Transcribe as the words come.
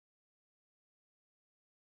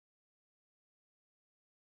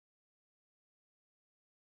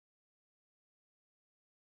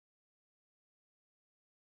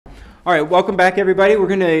All right, welcome back, everybody. We're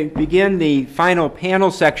going to begin the final panel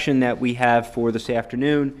section that we have for this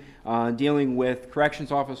afternoon, dealing with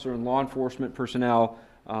corrections officer and law enforcement personnel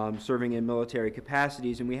serving in military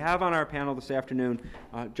capacities. And we have on our panel this afternoon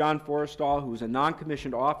John Forristal, who's a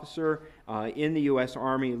non-commissioned officer in the U.S.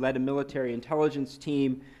 Army, led a military intelligence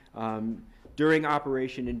team during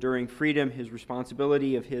Operation Enduring Freedom. His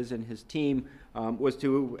responsibility of his and his team was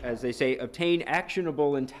to, as they say, obtain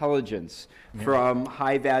actionable intelligence from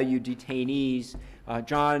high-value detainees.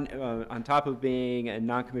 John, on top of being a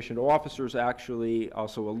non-commissioned officer, is actually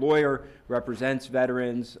also a lawyer, represents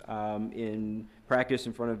veterans in practice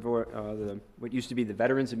in front of what used to be the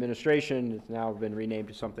Veterans Administration. It's now been renamed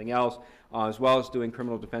to something else, as well as doing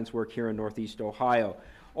criminal defense work here in Northeast Ohio.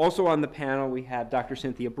 Also on the panel, we have Dr.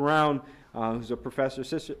 Cynthia Brown, who's a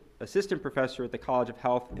assistant professor at the College of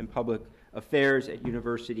Health and Public Affairs at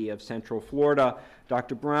University of Central Florida.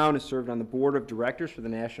 Dr. Brown has served on the board of directors for the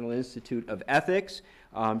National Institute of Ethics.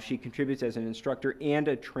 She contributes as an instructor and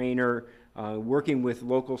a trainer, working with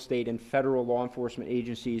local, state, and federal law enforcement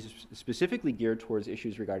agencies specifically geared towards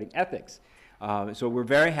issues regarding ethics. So we're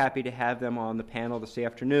very happy to have them on the panel this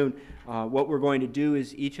afternoon. What we're going to do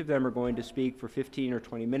is each of them are going to speak for 15 or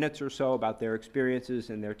 20 minutes or so about their experiences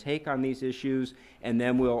and their take on these issues, and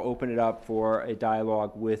then we'll open it up for a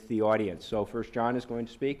dialogue with the audience. So first John is going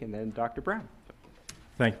to speak, and then Dr. Brown.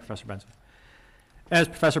 Thank you, Professor Benza. As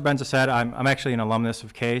Professor Benza said, I'm actually an alumnus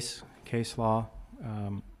of case law.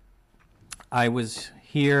 I was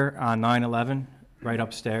here on 9/11, right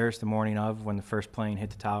upstairs the morning of when the first plane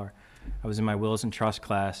hit the tower. I was in my Wills and Trust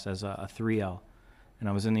class as a 3L, and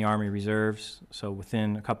I was in the Army Reserves, so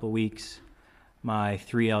within a couple of weeks, my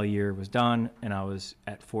 3L year was done, and I was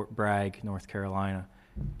at Fort Bragg, North Carolina,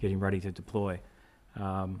 getting ready to deploy.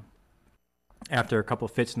 After a couple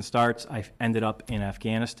of fits and starts, I ended up in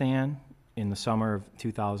Afghanistan in the summer of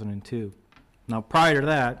 2002. Now, prior to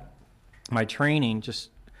that, my training, just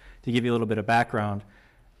to give you a little bit of background,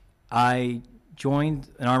 I joined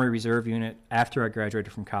an Army Reserve unit after I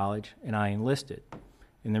graduated from college, and I enlisted.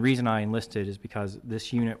 And the reason I enlisted is because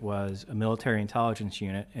this unit was a military intelligence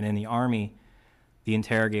unit, and in the Army, the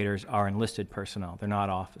interrogators are enlisted personnel. They're not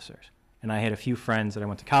officers. And I had a few friends that I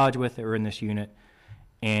went to college with that were in this unit,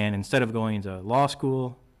 and instead of going to law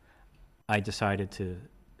school, I decided to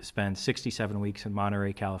spend 67 weeks in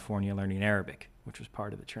Monterey, California, learning Arabic, which was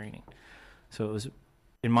part of the training. So it was,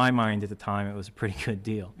 in my mind at the time, it was a pretty good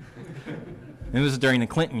deal. It was during the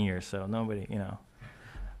Clinton years, so nobody,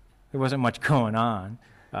 there wasn't much going on.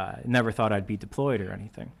 Never thought I'd be deployed or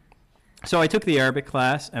anything. So I took the Arabic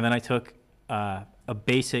class, and then I took a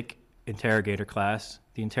basic interrogator class.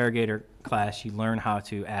 The interrogator class, you learn how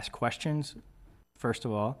to ask questions, first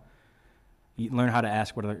of all. You learn how to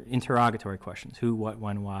ask what are interrogatory questions: who, what,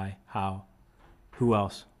 when, why, how, who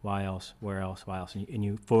else, why else, where else, why else, and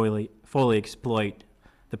you fully exploit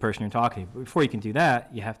the person you're talking to. But before you can do that,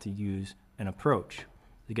 you have to use an approach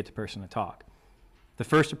to get the person to talk. The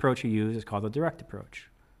first approach you use is called the direct approach.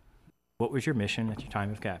 What was your mission at your time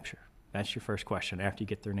of capture? That's your first question after you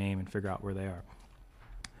get their name and figure out where they are.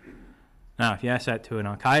 Now, if you ask that to an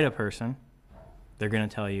Al-Qaeda person, they're going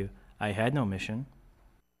to tell you, I had no mission.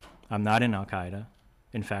 I'm not in Al-Qaeda.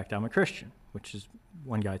 In fact, I'm a Christian, which is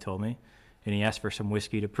one guy told me, and he asked for some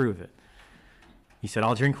whiskey to prove it. He said,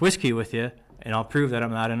 I'll drink whiskey with you, and I'll prove that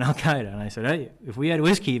I'm not in Al-Qaeda. And I said, hey, if we had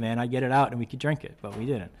whiskey, man, I'd get it out and we could drink it, but we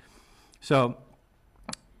didn't. So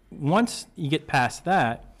once you get past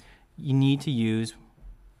that, you need to use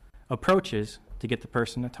approaches to get the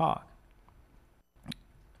person to talk.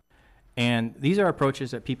 And these are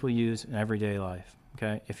approaches that people use in everyday life,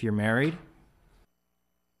 okay? If you're married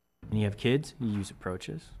and you have kids, you use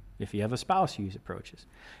approaches. If you have a spouse, you use approaches.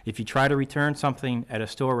 If you try to return something at a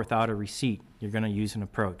store without a receipt, you're going to use an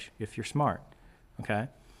approach if you're smart, okay?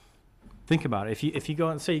 Think about it. If you go,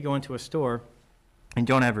 let's say you go into a store and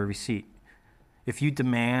don't have a receipt. If you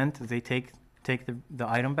demand that they take the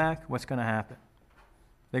item back, what's going to happen?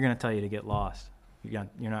 They're going to tell you to get lost. You're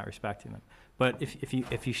not respecting them. But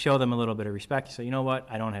if you show them a little bit of respect, you say, you know what,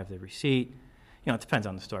 I don't have the receipt. It depends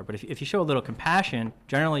on the store. But if you show a little compassion,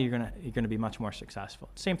 generally you're gonna be much more successful.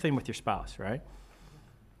 Same thing with your spouse, right?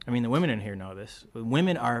 I mean, the women in here know this.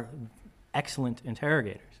 Women are excellent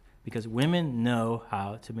interrogators because women know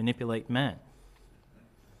how to manipulate men.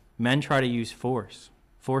 Men try to use force.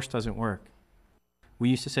 Force doesn't work. We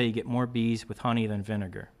used to say you get more bees with honey than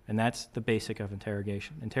vinegar, and that's the basic of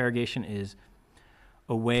interrogation. Interrogation is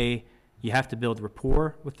a way you have to build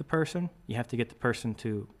rapport with the person. You have to get the person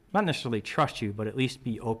to not necessarily trust you, but at least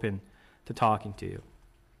be open to talking to you.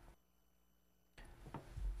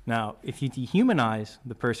 Now, if you dehumanize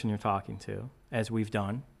the person you're talking to, as we've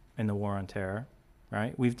done in the war on terror,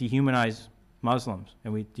 right? We've dehumanized Muslims,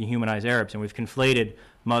 and we dehumanize Arabs, and we've conflated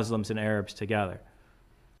Muslims and Arabs together.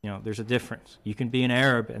 There's a difference. You can be an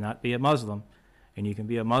Arab and not be a Muslim, and you can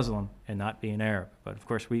be a Muslim and not be an Arab. But of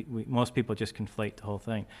course, most people just conflate the whole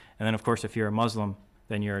thing. And then, of course, if you're a Muslim,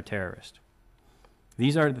 then you're a terrorist.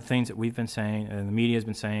 These are the things that we've been saying, and the media has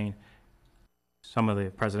been saying, some of the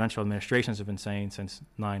presidential administrations have been saying since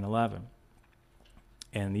 9/11.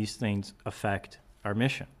 And these things affect our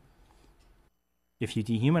mission. If you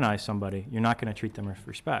dehumanize somebody, you're not going to treat them with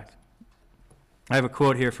respect. I have a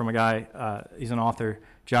quote here from a guy, he's an author,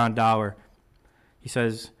 John Dower. He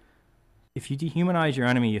says, if you dehumanize your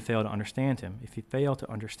enemy, you fail to understand him. If you fail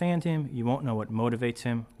to understand him, you won't know what motivates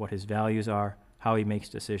him, what his values are, how he makes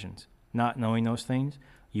decisions. Not knowing those things,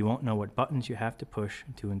 you won't know what buttons you have to push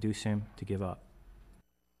to induce him to give up.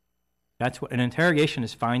 That's what an interrogation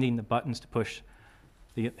is, finding the buttons to push,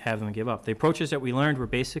 have them give up. The approaches that we learned were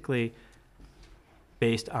basically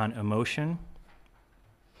based on emotion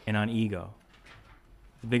and on ego.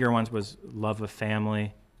 The bigger ones was love of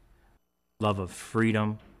family, love of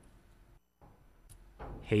freedom,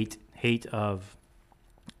 hate of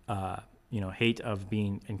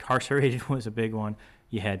being incarcerated was a big one.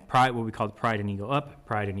 You had pride, what we called pride and ego up,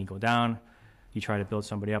 pride and ego down. You try to build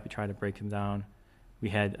somebody up, you try to break them down. We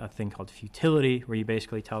had a thing called futility, where you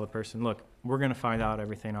basically tell the person, look, we're going to find out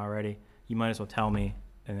everything already. You might as well tell me,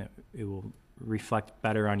 and it will reflect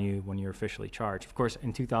better on you when you're officially charged. Of course,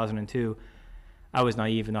 in 2002, I was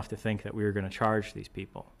naive enough to think that we were going to charge these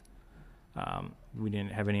people. We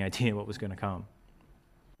didn't have any idea what was going to come.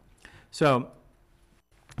 So,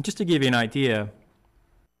 just to give you an idea,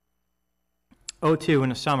 2002 in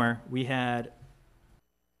the summer, we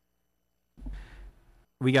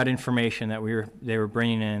got information that they were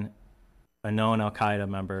bringing in a known Al-Qaeda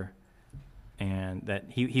member, and that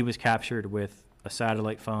he was captured with a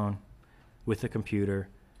satellite phone, with a computer,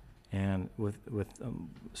 and with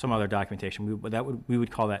some other documentation. We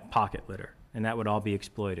would call that pocket litter, and that would all be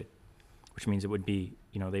exploited, which means it would be,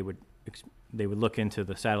 they would look into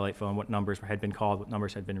the satellite phone, what numbers had been called, what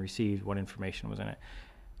numbers had been received, what information was in it.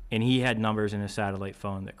 And he had numbers in his satellite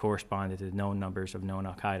phone that corresponded to known numbers of known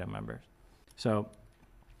Al-Qaeda members. So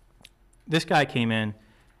this guy came in,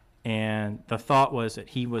 and the thought was that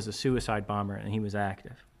he was a suicide bomber and he was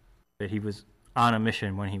active, that he was on a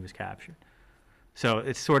mission when he was captured. So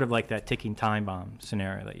it's sort of like that ticking time bomb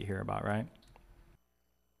scenario that you hear about, right?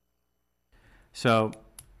 So,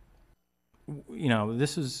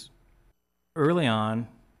 this is early on.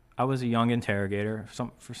 I was a young interrogator.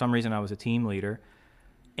 For some reason, I was a team leader.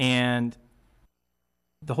 And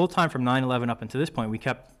the whole time from 9/11 up until this point, we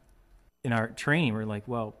kept, in our training, we're like,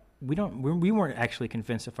 well, we weren't actually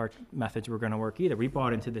convinced if our methods were going to work either. We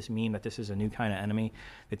bought into this meme that this is a new kind of enemy,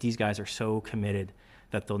 that these guys are so committed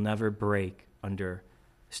that they'll never break under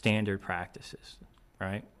standard practices,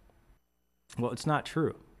 right? Well, it's not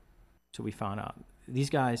true. So we found out. This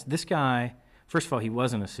guy, first of all, he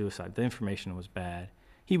wasn't a suicide. The information was bad.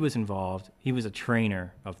 He was involved. He was a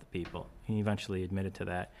trainer of the people. He eventually admitted to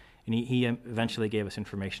that. And he eventually gave us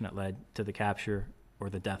information that led to the capture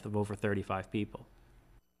or the death of over 35 people.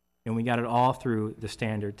 And we got it all through the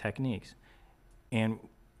standard techniques. And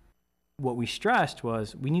what we stressed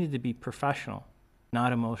was we needed to be professional,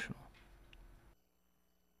 not emotional.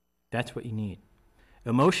 That's what you need.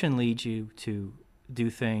 Emotion leads you to do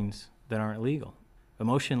things that aren't legal.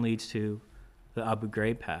 Emotion leads to the Abu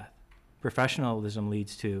Ghraib path. Professionalism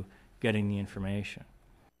leads to getting the information.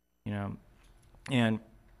 And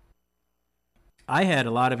I had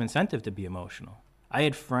a lot of incentive to be emotional. I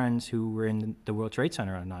had friends who were in the World Trade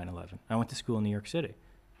Center on 9/11. I went to school in New York City.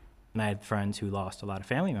 And I had friends who lost a lot of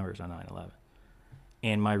family members on 9/11.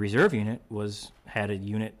 And my reserve unit had a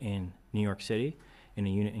unit in New York City and a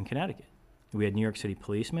unit in Connecticut. We had New York City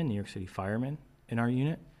policemen, New York City firemen in our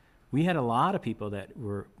unit. We had a lot of people that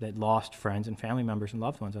lost friends and family members and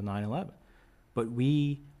loved ones on 9/11. But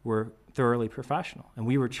we were thoroughly professional, and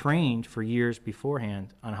we were trained for years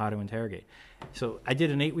beforehand on how to interrogate. So I did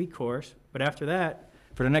an 8-week course, but after that,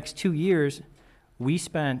 for the next 2 years, we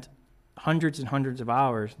spent hundreds and hundreds of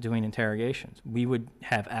hours doing interrogations. We would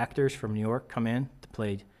have actors from New York come in to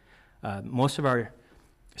play. Most of our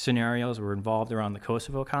scenarios were involved around the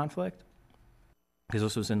Kosovo conflict, because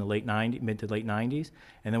this was in the mid to late 90s,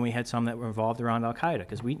 and then we had some that were involved around Al-Qaeda,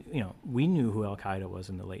 because we knew who Al-Qaeda was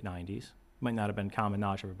in the late 90s. Might not have been common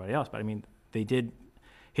knowledge of everybody else, but they did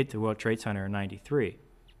hit the World Trade Center in 93,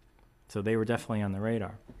 so they were definitely on the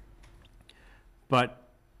radar. But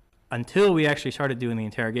until we actually started doing the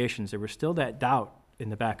interrogations, there was still that doubt in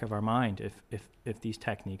the back of our mind if these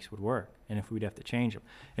techniques would work and if we'd have to change them.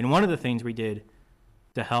 And one of the things we did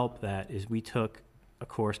to help that is we took a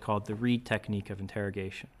course called the Reed Technique of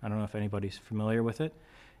Interrogation. I don't know if anybody's familiar with it.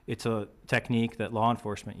 It's a technique that law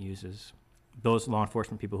enforcement uses, those law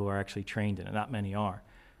enforcement people who are actually trained in it, not many are.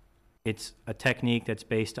 It's a technique that's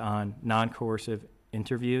based on non-coercive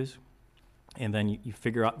interviews, and then you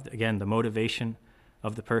figure out, again, the motivation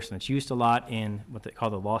of the person. It's used a lot in what they call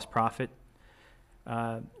the lost profit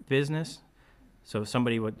business. So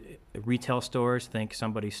retail stores think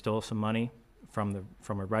somebody stole some money from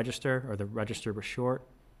a register, or the register was short,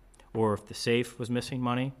 or if the safe was missing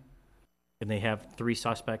money, and they have 3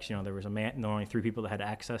 suspects, there was a man, and there were only 3 people that had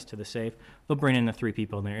access to the safe, they'll bring in the 3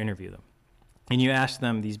 people and they interview them. And you ask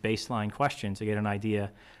them these baseline questions to get an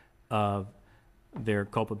idea of their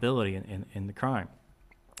culpability in the crime.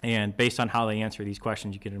 And based on how they answer these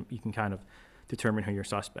questions, you can kind of determine who your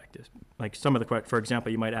suspect is. Like some of the, for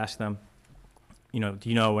example, you might ask them, do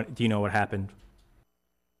you know what happened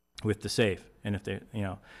with the safe? And if they,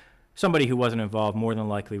 somebody who wasn't involved more than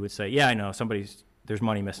likely would say, yeah, I know, there's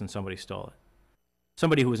money missing, somebody stole it.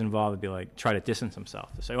 Somebody who was involved would be like, try to distance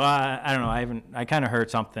himself to say, well, I don't know, I kind of heard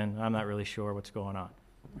something, I'm not really sure what's going on,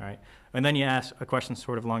 all right? And then you ask a question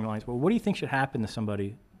sort of along the lines, well, what do you think should happen to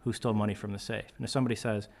somebody who stole money from the safe? And if somebody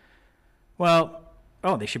says, well,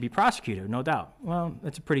 they should be prosecuted, no doubt. Well,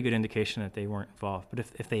 that's a pretty good indication that they weren't involved. But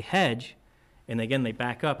if they hedge, and again, they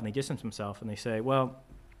back up and they distance themselves and they say, well,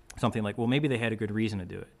 something like, well, maybe they had a good reason to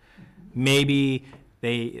do it. Maybe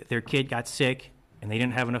their kid got sick and they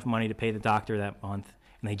didn't have enough money to pay the doctor that month,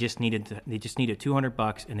 and they just needed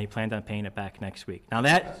 $200 and they planned on paying it back next week. Now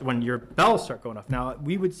that's when your bells start going off. Now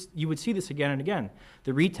you would see this again and again.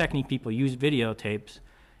 The Reed Technique people use videotapes,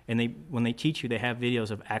 and when they teach you, they have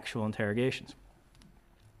videos of actual interrogations.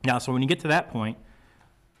 Now, so when you get to that point,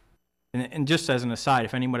 and just as an aside,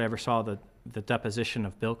 if anyone ever saw the deposition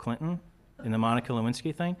of Bill Clinton in the Monica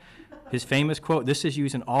Lewinsky thing, his famous quote, this is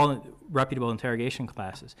used in all reputable interrogation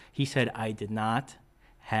classes. He said, I did not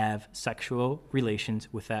have sexual relations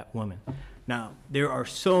with that woman. Now, there are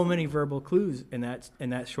so many verbal clues in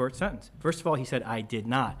that short sentence. First of all, he said, I did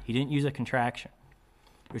not. He didn't use a contraction,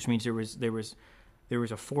 which means there was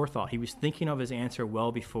a forethought. He was thinking of his answer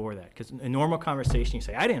well before that. Because in a normal conversation, you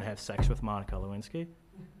say, I didn't have sex with Monica Lewinsky.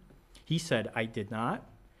 He said, I did not.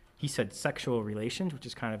 He said sexual relations, which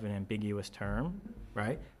is kind of an ambiguous term,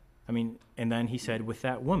 right? And then he said, with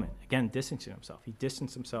that woman. Again, distancing himself. He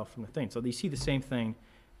distanced himself from the thing. So you see the same thing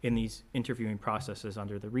in these interviewing processes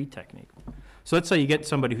under the Reed Technique. So let's say you get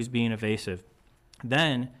somebody who's being evasive.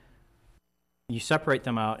 Then you separate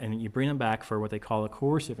them out and you bring them back for what they call a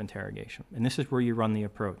coercive interrogation. And this is where you run the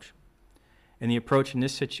approach. And the approach in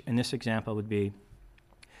this example would be,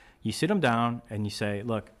 you sit them down and you say,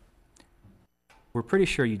 look, we're pretty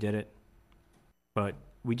sure you did it, but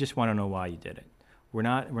we just want to know why you did it. We're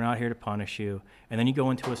not here to punish you. And then you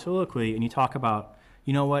go into a soliloquy and you talk about,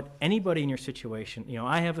 you know what, anybody in your situation,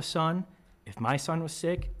 I have a son. If my son was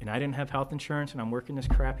sick and I didn't have health insurance and I'm working this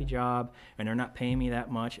crappy job and they're not paying me that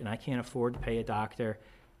much and I can't afford to pay a doctor,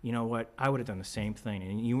 you know what, I would have done the same thing.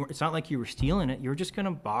 And it's not like you were stealing it. You were just going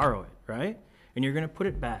to borrow it, right? And you're going to put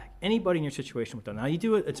it back. Anybody in your situation would have done. Now, you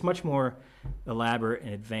do it, it's much more elaborate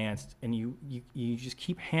and advanced, and you just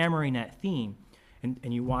keep hammering that theme,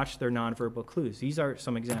 and you watch their nonverbal clues. These are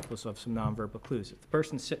some examples of some nonverbal clues. If the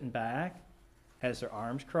person's sitting back, has their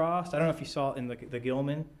arms crossed, I don't know if you saw in the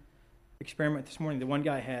Gilman experiment this morning, the one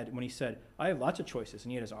guy had, when he said, I have lots of choices,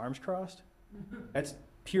 and he had his arms crossed, that's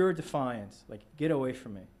pure defiance, like, get away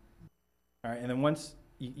from me. All right, and then once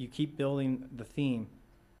you keep building the theme,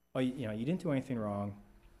 you didn't do anything wrong.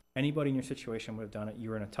 Anybody in your situation would have done it. You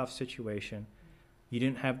were in a tough situation. You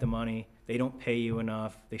didn't have the money. They don't pay you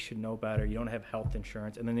enough. They should know better. You don't have health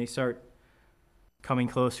insurance. And then they start coming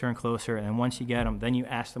closer and closer. And then once you get them, then you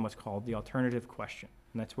ask them what's called the alternative question.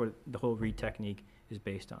 And that's what the whole Reed technique is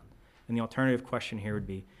based on. And the alternative question here would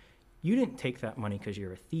be, you didn't take that money because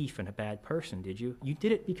you're a thief and a bad person, did you? You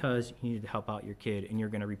did it because you needed to help out your kid and you're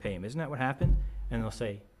going to repay him. Isn't that what happened? And they'll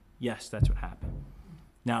say, yes, that's what happened.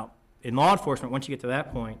 Now, in law enforcement, once you get to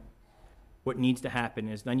that point, what needs to happen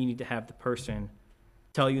is then you need to have the person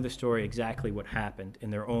tell you the story exactly what happened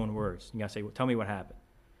in their own words. You got to say, well, tell me what happened.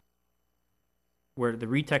 Where the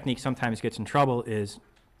Reed technique sometimes gets in trouble is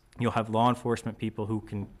you'll have law enforcement people who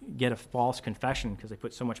can get a false confession because they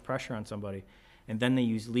put so much pressure on somebody, and then they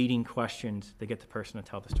use leading questions to get the person to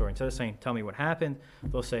tell the story. Instead of saying, tell me what happened,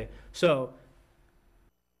 they'll say, so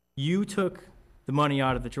you took the money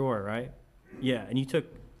out of the drawer, right? Yeah, and you took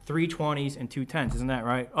 3 20s and 2 10s, isn't that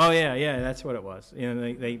right? Oh, yeah, that's what it was.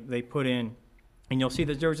 They put in, and you'll see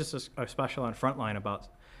that there was just a special on Frontline about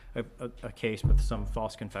a case with some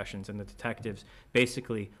false confessions, and the detectives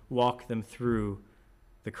basically walk them through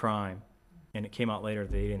the crime. And it came out later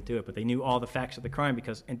that they didn't do it, but they knew all the facts of the crime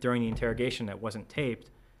because during the interrogation that wasn't taped,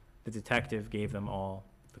 the detective gave them all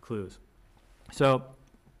the clues. So,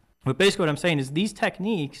 but basically what I'm saying is these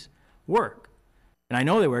techniques work. And I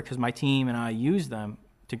know they work because my team and I use them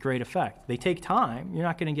to great effect. They take time. You're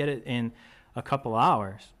not going to get it in a couple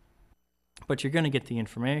hours, but you're going to get the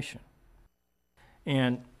information.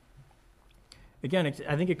 And again,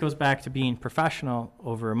 I think it goes back to being professional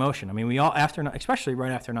over emotion. I mean, we all, especially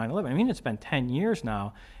right after 9/11, I mean, it's been 10 years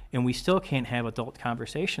now, and we still can't have adult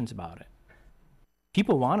conversations about it.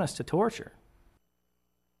 People want us to torture.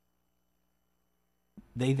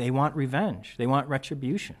 They want revenge. They want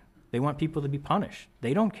retribution. They want people to be punished.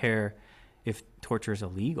 They don't care if torture is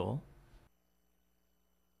illegal.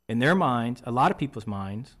 In their minds, a lot of people's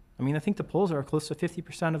minds, I mean, I think the polls are close to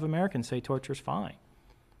 50% of Americans say torture is fine.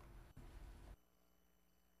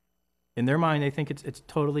 In their mind, they think it's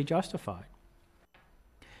totally justified.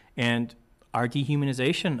 And our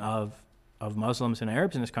dehumanization of Muslims and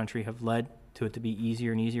Arabs in this country have led to it to be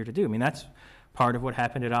easier and easier to do. I mean, that's part of what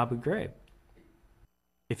happened at Abu Ghraib.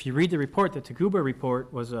 If you read the report, the Taguba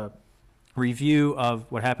report was a review of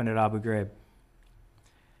what happened at Abu Ghraib.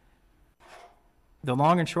 The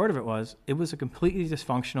long and short of it was a completely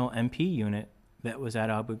dysfunctional MP unit that was at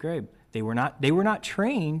Abu Ghraib. They were not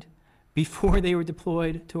trained before they were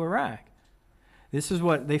deployed to Iraq. This is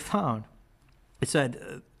what they found. It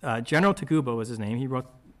said, General Taguba was his name. He wrote,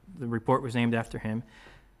 the report was named after him.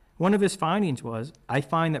 One of his findings was, I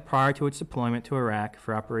find that prior to its deployment to Iraq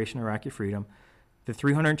for Operation Iraqi Freedom, the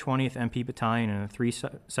 320th MP Battalion and the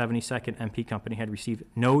 372nd MP Company had received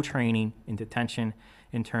no training in detention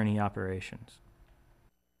internee operations.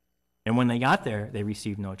 And when they got there, they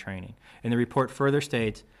received no training. And the report further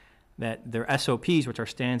states that their SOPs, which are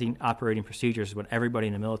standing operating procedures, is what everybody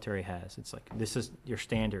in the military has. It's like, this is your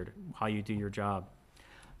standard, how you do your job.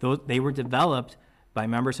 They were developed by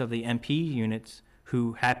members of the MP units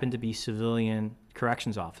who happened to be civilian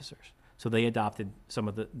corrections officers. So they adopted some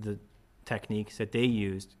of the techniques that they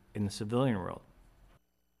used in the civilian world.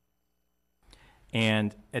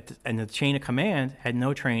 And the chain of command had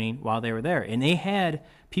no training while they were there. And they had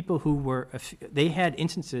people they had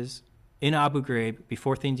instances in Abu Ghraib,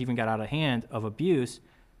 before things even got out of hand, of abuse,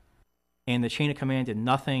 and the chain of command did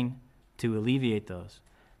nothing to alleviate those.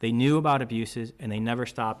 They knew about abuses, and they never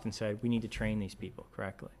stopped and said, we need to train these people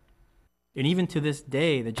correctly. And even to this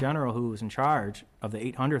day, the general who was in charge of the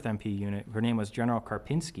 800th MP unit, her name was General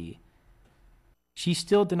Karpinski, she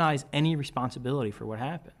still denies any responsibility for what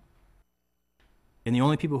happened. And the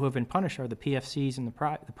only people who have been punished are the PFCs and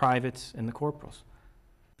the privates and the corporals,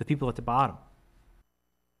 the people at the bottom.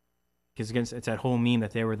 Because again, it's that whole meme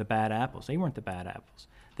that they were the bad apples. They weren't the bad apples.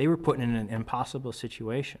 They were put in an impossible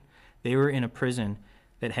situation. They were in a prison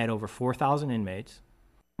that had over 4,000 inmates,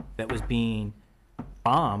 that was being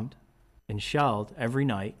bombed and shelled every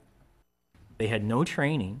night. They had no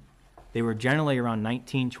training. They were generally around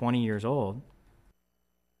 19, 20 years old.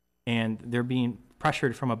 And they're being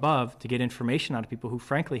pressured from above to get information out of people who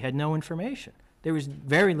frankly had no information. There was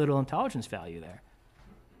very little intelligence value there.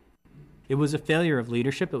 It was a failure of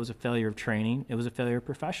leadership. It was a failure of training. It was a failure of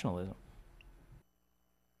professionalism.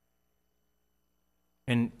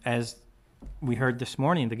 And as we heard this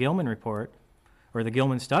morning, the Gilman report, or the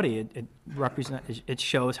Gilman study, it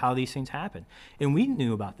shows how these things happen. And we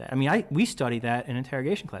knew about that. I mean, we studied that in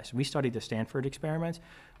interrogation class. We studied the Stanford experiments.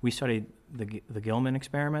 We studied the Gilman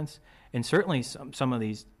experiments. And certainly some of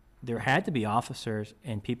these, there had to be officers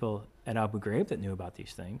and people at Abu Ghraib that knew about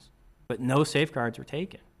these things, but no safeguards were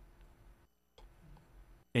taken.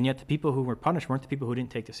 And yet the people who were punished weren't the people who didn't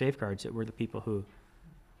take the safeguards. It were the people who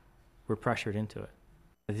were pressured into it.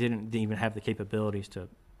 They didn't even have the capabilities to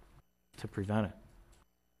prevent it.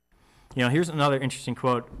 You know, here's another interesting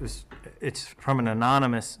quote. It's from an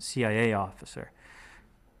anonymous CIA officer.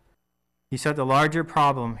 He said, the larger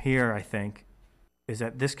problem here, I think, is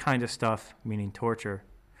that this kind of stuff, meaning torture,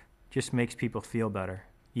 just makes people feel better,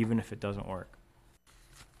 even if it doesn't work.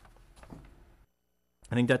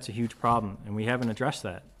 I think that's a huge problem, and we haven't addressed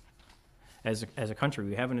that as a country.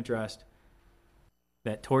 We haven't addressed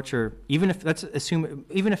that torture, even if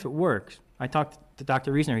it works. I talked to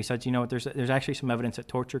Dr. Reasoner. He said, you know what, there's actually some evidence that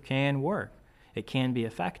torture can work. It can be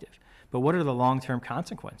effective. But what are the long-term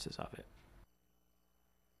consequences of it?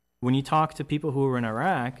 When you talk to people who were in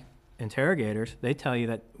Iraq, interrogators, they tell you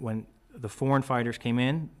that when the foreign fighters came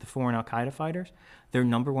in, the foreign al-Qaeda fighters, their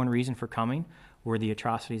number one reason for coming were the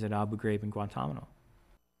atrocities at Abu Ghraib and Guantanamo.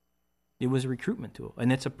 It was a recruitment tool,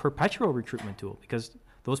 and it's a perpetual recruitment tool because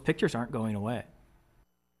those pictures aren't going away.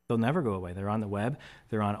 They'll never go away. They're on the web.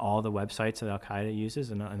 They're on all the websites that al-Qaeda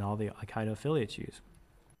uses and all the al-Qaeda affiliates use.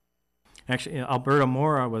 Actually, Alberto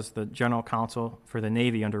Mora was the general counsel for the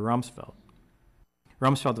Navy under Rumsfeld.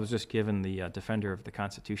 Rumsfeld was just given the Defender of the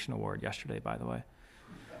Constitution Award yesterday, by the way,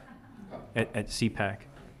 at CPAC.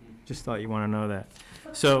 Just thought you want to know that.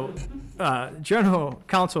 So, General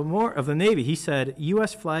Counsel Moore of the Navy, he said,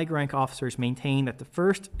 U.S. flag rank officers maintain that the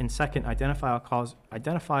first and second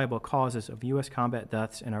identifiable causes of U.S. combat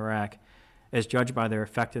deaths in Iraq, as judged by their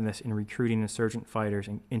effectiveness in recruiting insurgent fighters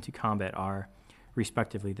into combat, are,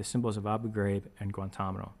 respectively, the symbols of Abu Ghraib and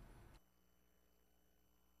Guantanamo.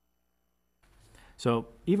 So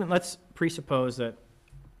even let's presuppose that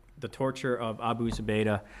the torture of Abu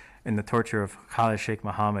Zubaydah and the torture of Khalid Sheikh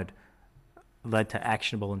Mohammed led to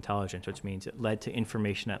actionable intelligence, which means it led to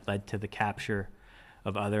information that led to the capture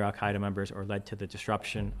of other al-Qaeda members or led to the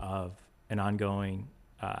disruption of an ongoing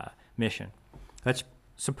mission. Let's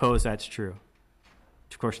suppose that's true.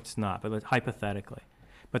 Of course it's not, but hypothetically.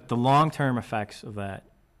 But the long-term effects of that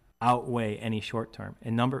outweigh any short-term,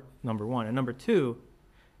 and number one. And number two,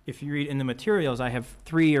 if you read in the materials, I have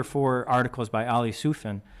 3 or 4 articles by Ali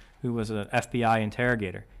Soufan, who was an FBI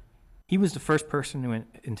interrogator. He was the first person to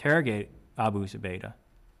interrogate Abu Zubaydah,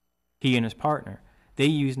 he and his partner. They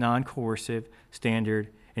used non-coercive standard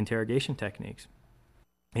interrogation techniques.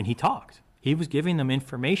 And he talked. He was giving them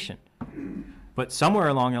information. But somewhere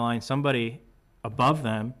along the line, somebody above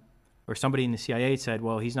them or somebody in the CIA said,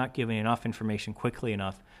 well, he's not giving enough information quickly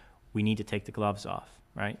enough. We need to take the gloves off,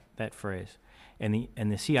 right? That phrase. And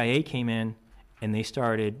the CIA came in and they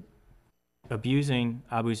started abusing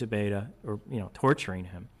Abu Zubaydah or, torturing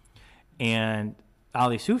him. And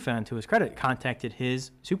Ali Soufan, to his credit, contacted his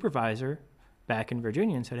supervisor back in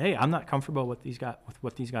Virginia and said, hey, I'm not comfortable with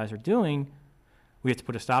what these guys are doing. We have to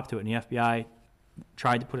put a stop to it. And the FBI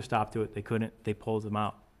tried to put a stop to it. They couldn't. They pulled them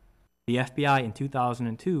out. The FBI in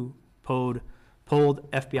 2002 pulled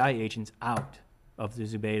FBI agents out of the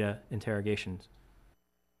Zubaydah interrogations.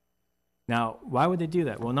 Now, why would they do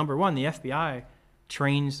that? Well, number one, the FBI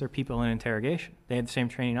trains their people in interrogation. They had the same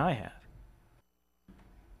training I have.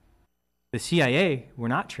 The CIA were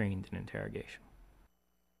not trained in interrogation.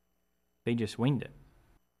 They just winged it.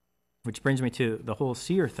 Which brings me to the whole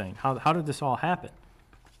SEER thing. How did this all happen?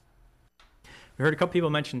 We heard a couple people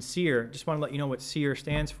mention SEER. Just want to let you know what SEER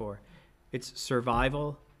stands for. It's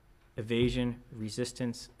survival, evasion,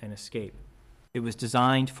 resistance, and escape. It was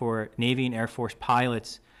designed for Navy and Air Force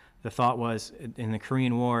pilots. The thought was, in the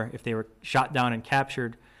Korean War, if they were shot down and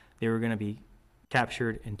captured, they were going to be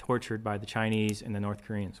captured and tortured by the Chinese and the North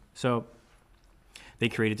Koreans. So they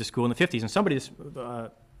created the school in the 50s. And somebody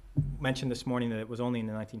mentioned this morning that it was only in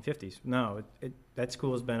the 1950s. No, that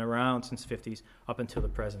school has been around since the 50s up until the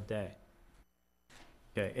present day.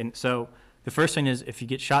 Okay, and so the first thing is if you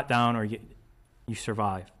get shot down or you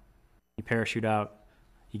survive, you parachute out,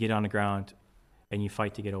 you get on the ground, and you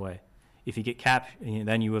fight to get away. If you get captured,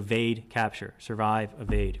 then you evade capture, survive,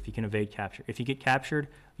 evade. If you can evade capture. If you get captured,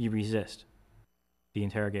 you resist the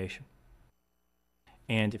interrogation.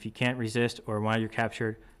 And if you can't resist or while you're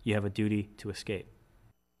captured, you have a duty to escape.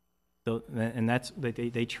 So, and that's,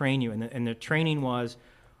 they train you. And the training was,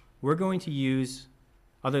 we're going to use,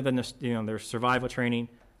 other than this, there's survival training,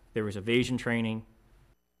 there was evasion training,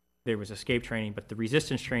 there was escape training, but the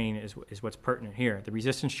resistance training is what's pertinent here. The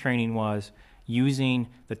resistance training was using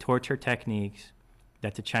the torture techniques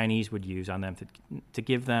that the Chinese would use on them to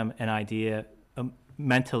give them an idea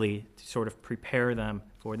mentally to sort of prepare them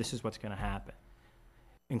for this is what's going to happen.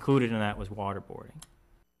 Included in that was waterboarding.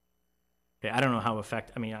 Okay, I don't know how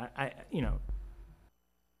effective. I mean, I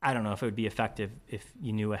don't know if it would be effective if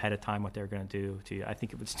you knew ahead of time what they were going to do to you. I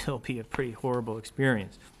think it would still be a pretty horrible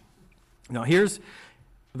experience. Now, here's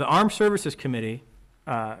the Armed Services Committee.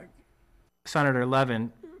 Senator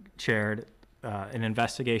Levin chaired an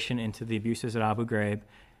investigation into the abuses at Abu Ghraib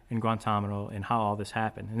and Guantanamo and how all this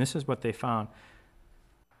happened. And this is what they found.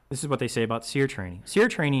 This is what they say about SEER training. SEER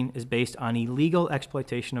training is based on illegal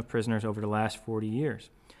exploitation of prisoners over the last 40 years.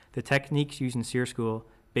 The techniques used in SEER school,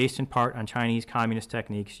 based in part on Chinese communist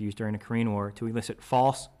techniques used during the Korean War to elicit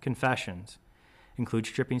false confessions, include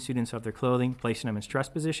stripping students of their clothing, placing them in stress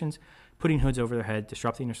positions, putting hoods over their head,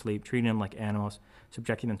 disrupting their sleep, treating them like animals,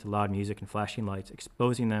 subjecting them to loud music and flashing lights,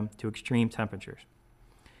 exposing them to extreme temperatures.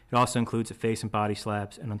 It also includes the face and body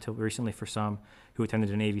slaps, and until recently for some who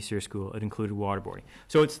attended a Navy SEER school, it included waterboarding.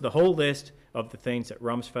 So it's the whole list of the things that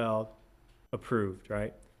Rumsfeld approved,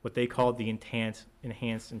 right? What they called the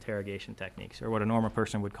enhanced interrogation techniques, or what a normal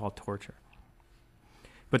person would call torture.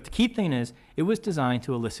 But the key thing is, it was designed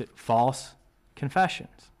to elicit false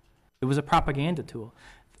confessions. It was a propaganda tool.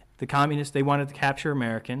 The communists, they wanted to capture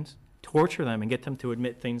Americans, torture them, and get them to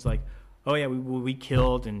admit things like, oh yeah, we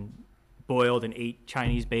killed and boiled and ate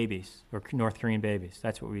Chinese babies or North Korean babies.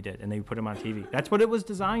 That's what we did. And they put them on TV. That's what it was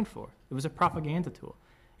designed for. It was a propaganda tool.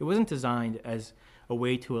 It wasn't designed as a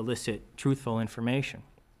way to elicit truthful information.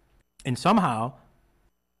 And somehow,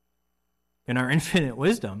 in our infinite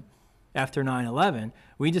wisdom, after 9/11,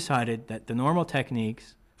 we decided that the normal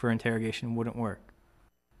techniques for interrogation wouldn't work.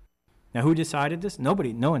 Now, who decided this?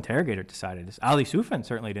 Nobody, no interrogator decided this. Ali Soufan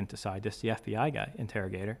certainly didn't decide this, the FBI guy,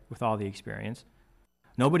 interrogator, with all the experience.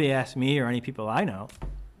 Nobody asked me or any people I know.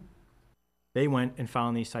 They went and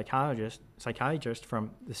found these psychiatrists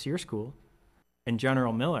from the SEER School and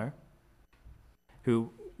General Miller,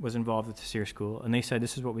 who was involved with the SEER School, and they said,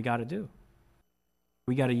 this is what we got to do.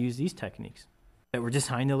 We got to use these techniques that were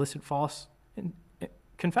designed to elicit false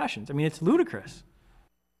confessions. I mean, it's ludicrous.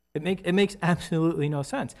 It makes absolutely no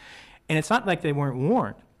sense. And it's not like they weren't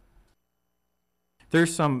warned.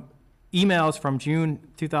 There's some emails from June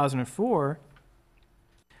 2004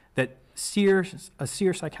 that a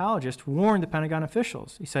SEER psychologist warned the Pentagon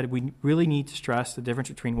officials. He said, we really need to stress the difference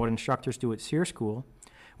between what instructors do at SEER school,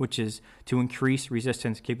 which is to increase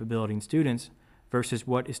resistance capability in students, versus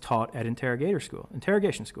what is taught at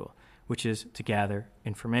interrogation school, which is to gather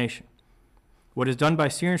information. What is done by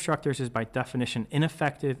SEER instructors is by definition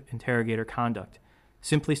ineffective interrogator conduct.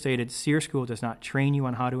 Simply stated, SEER school does not train you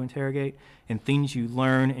on how to interrogate, and things you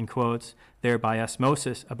learn, in quotes, there by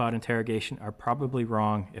osmosis about interrogation are probably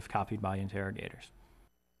wrong if copied by interrogators.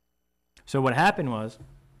 So what happened was,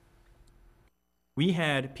 we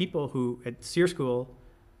had people who, at SEER school,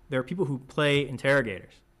 there are people who play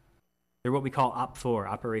interrogators. They're what we call OP4,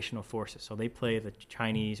 operational forces. So they play the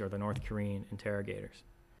Chinese or the North Korean interrogators.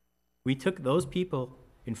 We took those people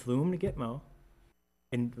and flew them to Gitmo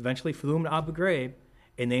and eventually flew them to Abu Ghraib,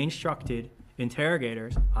 and they instructed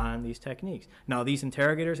interrogators on these techniques. Now, these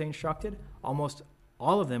interrogators they instructed, almost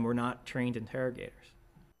all of them were not trained interrogators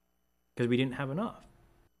because we didn't have enough.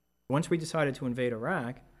 Once we decided to invade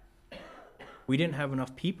Iraq, we didn't have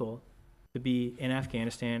enough people to be in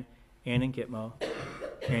Afghanistan and in Gitmo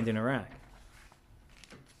and in Iraq.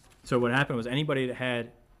 So what happened was anybody that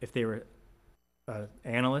had, if they were an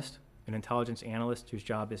analyst, an intelligence analyst whose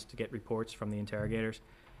job is to get reports from the interrogators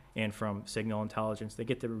and from signal intelligence, they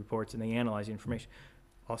get the reports and they analyze the information.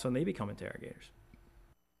 All of a sudden, they become interrogators.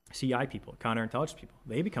 CI people, counterintelligence people,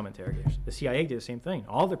 they become interrogators. The CIA did the same thing.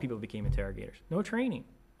 All their people became interrogators. No training.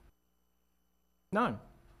 None.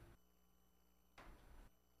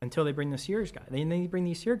 Until they bring the SEER guy. They bring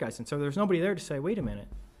these SEER guys. And so there's nobody there to say, wait a minute,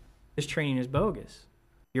 this training is bogus.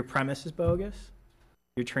 Your premise is bogus.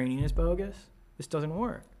 Your training is bogus. This doesn't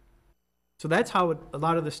work. So that's how a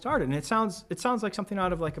lot of this started. And it sounds like something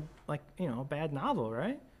out of a bad novel,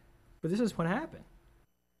 right? But this is what happened.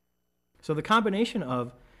 So the combination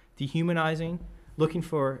of dehumanizing, looking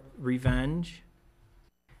for revenge,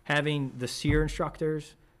 having the SEER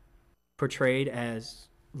instructors portrayed as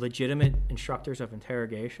legitimate instructors of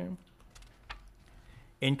interrogation,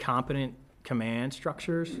 incompetent command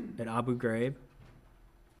structures at Abu Ghraib,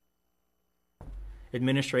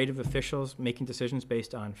 administrative officials making decisions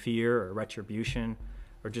based on fear or retribution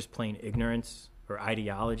or just plain ignorance or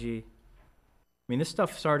ideology. I mean, this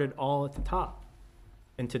stuff started all at the top.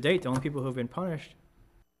 And to date, the only people who have been punished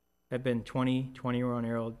have been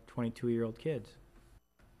 21-year-old, 22-year-old kids.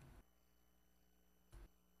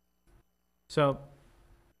 So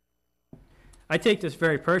I take this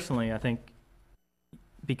very personally, I think,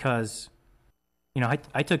 because,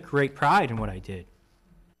 I took great pride in what I did.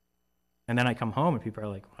 And then I come home and people are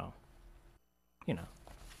like, well,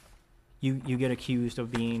 you get accused of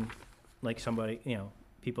being like somebody,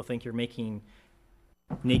 people think you're making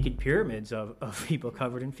naked pyramids of people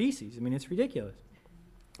covered in feces. I mean, it's ridiculous.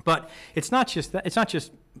 But it's not just that. It's not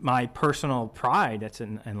just my personal pride that's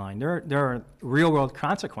in line. There are real world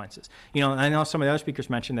consequences. I know some of the other speakers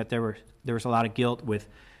mentioned that there was a lot of guilt with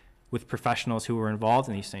professionals who were involved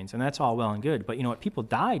in these things, and that's all well and good. But you know what? People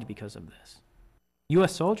died because of this.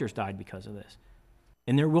 U.S. soldiers died because of this,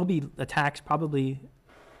 and there will be attacks probably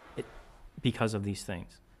because of these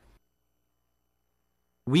things.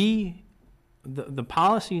 The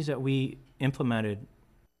policies that we implemented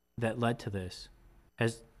that led to this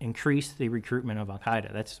has increased the recruitment of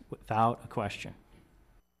Al-Qaeda. That's without a question.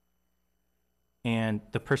 And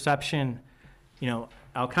the perception,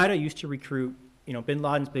 Al-Qaeda used to recruit, bin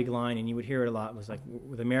Laden's big line, and you would hear it a lot, was like,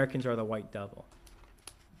 the Americans are the white devil.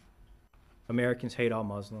 Americans hate all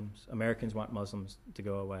Muslims. Americans want Muslims to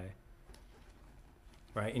go away.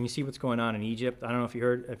 Right? And you see what's going on in Egypt. I don't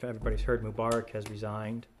know if everybody's heard Mubarak has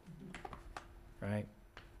resigned. Right?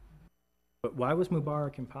 But why was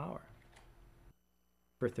Mubarak in power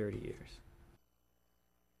for 30 years?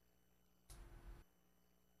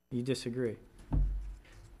 You disagree.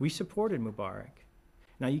 We supported Mubarak.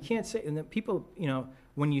 Now, you can't say, and then people, you know,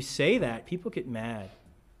 when you say that, people get mad,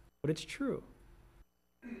 but it's true.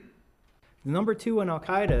 Number 2 in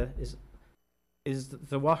Al-Qaeda is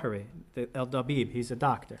the Wahhabi, the El-Dabib. He's a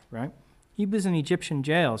doctor, right? He was in Egyptian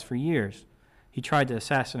jails for years. He tried to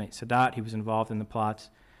assassinate Sadat. He was involved in the plots.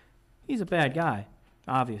 He's a bad guy,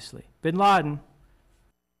 obviously. Bin Laden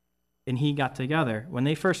and he got together. When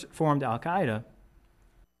they first formed Al-Qaeda,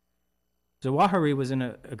 Zawahiri was in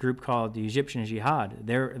a group called the Egyptian Jihad.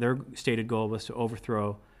 Their stated goal was to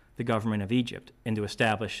overthrow the government of Egypt and to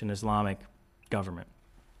establish an Islamic government.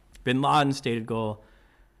 Bin Laden's stated goal,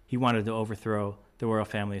 he wanted to overthrow the royal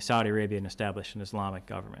family of Saudi Arabia and establish an Islamic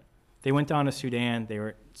government. They went down to Sudan. They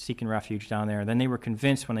were seeking refuge down there. Then they were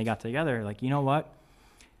convinced when they got together, like, you know what?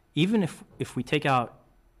 Even if we take out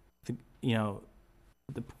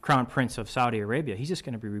the crown prince of Saudi Arabia, he's just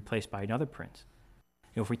going to be replaced by another prince.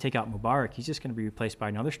 If we take out Mubarak, he's just going to be replaced by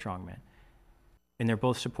another strongman. And they're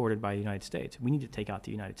both supported by the United States. We need to take out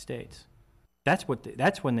the United States. That's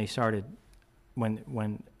when they started,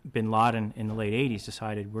 when bin Laden in the late 80s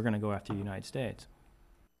decided we're going to go after the United States.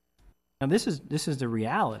 Now this is the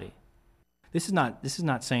reality. This is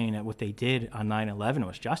not saying that what they did on 9/11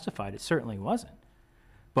 was justified. It certainly wasn't.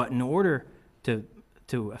 But in order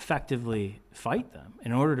to effectively fight them,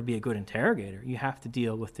 in order to be a good interrogator, you have to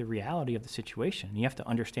deal with the reality of the situation. You have to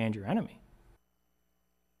understand your enemy.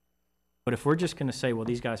 But if we're just going to say, well,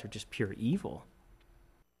 these guys are just pure evil,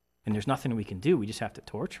 and there's nothing we can do, we just have to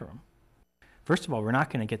torture them. First of all, we're not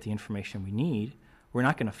going to get the information we need. We're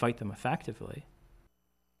not going to fight them effectively.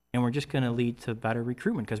 And we're just going to lead to better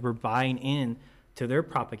recruitment because we're buying in to their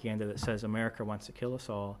propaganda that says America wants to kill us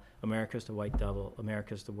all, America's the white devil,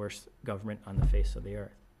 America's the worst government on the face of the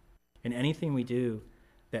earth. And anything we do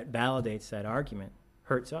that validates that argument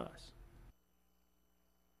hurts us.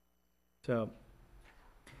 So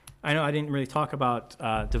I know I didn't really talk about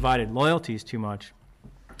divided loyalties too much.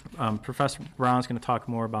 Professor Brown's going to talk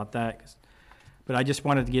more about that. But I just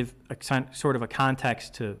wanted to give sort of a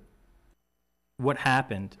context to what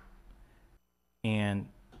happened and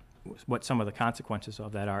what some of the consequences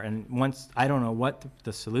of that are. And once, I don't know what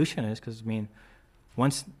the solution is, because, I mean,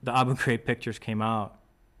 once the Abu Ghraib pictures came out,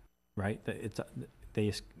 right, they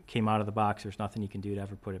just came out of the box. There's nothing you can do to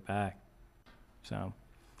ever put it back. So,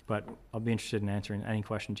 but I'll be interested in answering any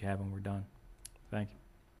questions you have when we're done. Thank you.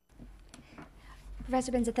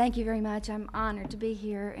 Professor Benza, thank you very much. I'm honored to be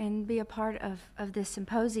here and be a part of this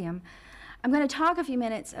symposium. I'm going to talk a few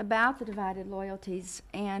minutes about the divided loyalties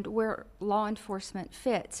and where law enforcement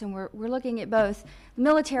fits. And we're looking at both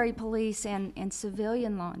military police and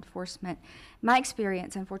civilian law enforcement. My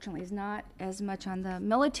experience, unfortunately, is not as much on the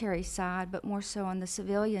military side, but more so on the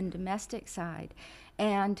civilian domestic side.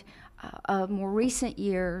 And of more recent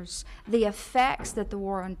years, the effects that the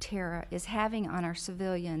war on terror is having on our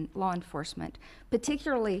civilian law enforcement,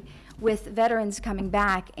 particularly with veterans coming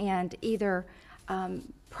back and either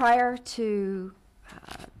prior to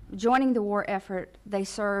joining the war effort, they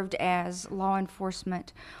served as law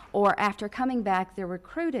enforcement, or after coming back, they're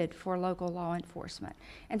recruited for local law enforcement.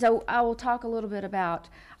 And so I will talk a little bit about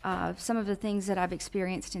some of the things that I've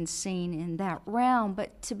experienced and seen in that realm.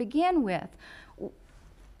 But to begin with,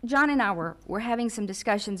 John and I were having some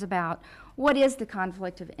discussions about what is the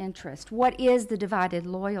conflict of interest, what is the divided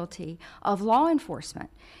loyalty of law enforcement.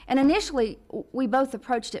 And initially, we both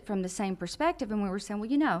approached it from the same perspective, and we were saying, well,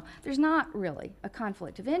 you know, there's not really a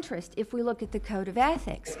conflict of interest if we look at the code of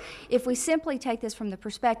ethics. If we simply take this from the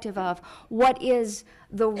perspective of what is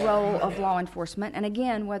the role of law enforcement, and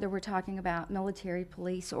again, whether we're talking about military,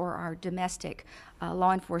 police, or our domestic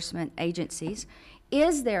law enforcement agencies,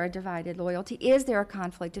 is there a divided loyalty? Is there a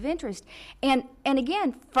conflict of interest? And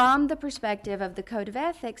again, from the perspective of the Code of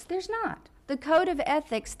Ethics, there's not. The Code of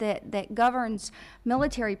Ethics that governs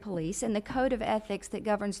military police and the Code of Ethics that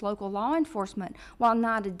governs local law enforcement, while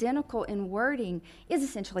not identical in wording, is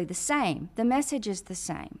essentially the same. The message is the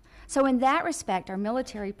same. So in that respect, our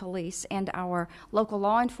military police and our local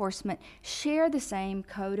law enforcement share the same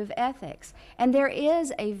Code of Ethics. And there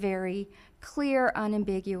is a very clear,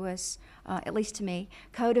 unambiguous, at least to me,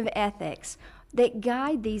 code of ethics that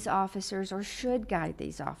guide these officers or should guide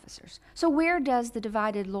these officers. So where does the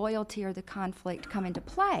divided loyalty or the conflict come into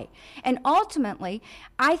play? And ultimately,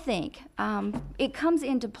 I think it comes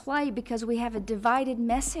into play because we have a divided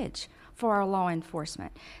message for our law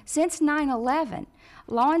enforcement. Since 9/11,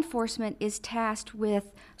 law enforcement is tasked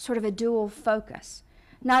with sort of a dual focus.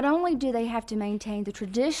 Not only do they have to maintain the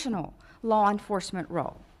traditional law enforcement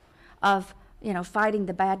role of fighting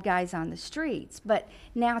the bad guys on the streets, but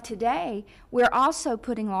now today we're also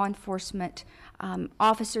putting law enforcement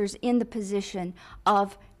officers in the position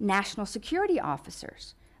of national security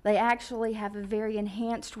officers. They actually have a very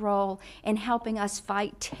enhanced role in helping us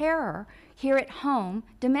fight terror here at home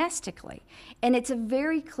domestically. And it's a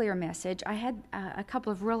very clear message. I had a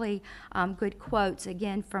couple of really good quotes,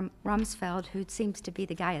 again, from Rumsfeld, who seems to be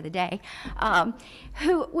the guy of the day,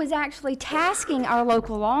 who was actually tasking our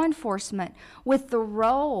local law enforcement with the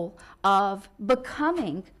role of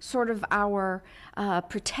becoming sort of our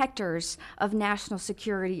protectors of national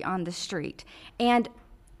security on the street. And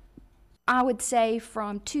I would say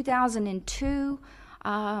from 2002,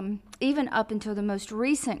 even up until the most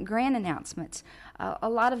recent grant announcements, a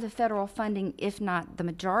lot of the federal funding, if not the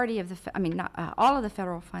majority of not all of the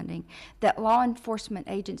federal funding that law enforcement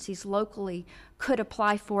agencies locally could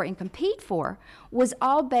apply for and compete for, was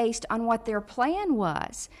all based on what their plan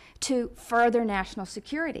was to further national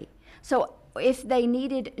security. So if they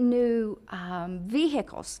needed new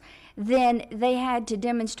vehicles, then they had to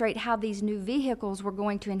demonstrate how these new vehicles were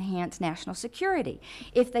going to enhance national security.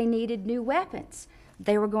 If they needed new weapons,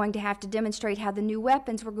 they were going to have to demonstrate how the new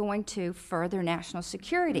weapons were going to further national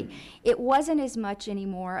security. It wasn't as much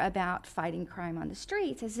anymore about fighting crime on the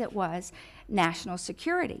streets as it was national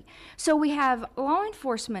security. So we have law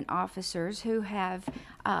enforcement officers who have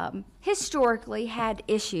historically had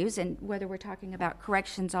issues, and whether we're talking about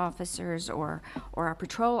corrections officers or our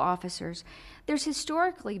patrol officers, there's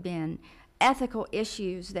historically been ethical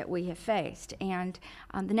issues that we have faced. And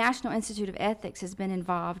the National Institute of Ethics has been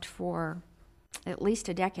involved for at least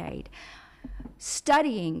a decade,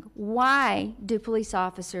 studying why do police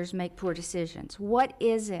officers make poor decisions? What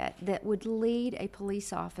is it that would lead a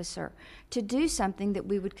police officer to do something that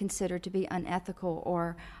we would consider to be unethical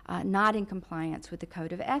or not in compliance with the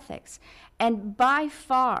code of ethics? And by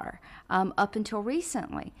far, up until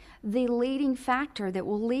recently, the leading factor that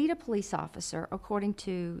will lead a police officer, according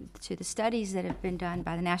to the studies that have been done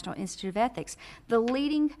by the National Institute of Ethics, the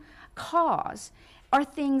leading cause are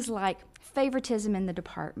things like favoritism in the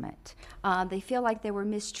department. They feel like they were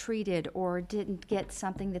mistreated or didn't get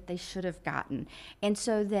something that they should have gotten. And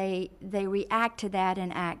so they react to that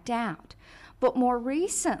and act out. But more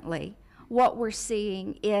recently, what we're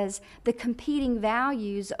seeing is the competing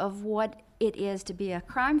values of what it is to be a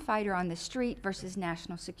crime fighter on the street versus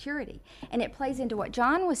national security. And it plays into what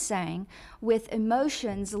John was saying with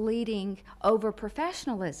emotions leading over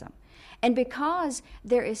professionalism. And because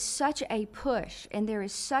there is such a push and there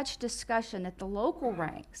is such discussion at the local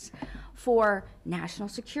ranks for national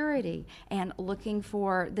security and looking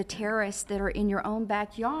for the terrorists that are in your own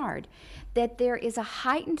backyard, that there is a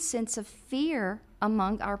heightened sense of fear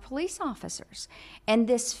among our police officers. And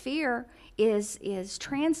this fear is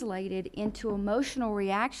translated into emotional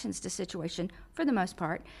reactions to situation, for the most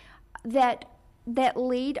part, that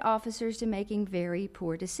lead officers to making very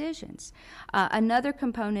poor decisions. Another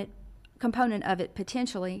component of it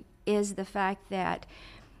potentially is the fact that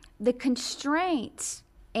the constraints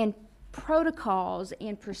and protocols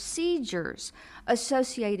and procedures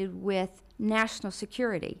associated with national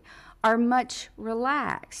security are much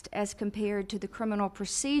relaxed as compared to the criminal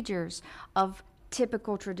procedures of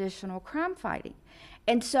typical traditional crime fighting.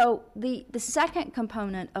 And so the second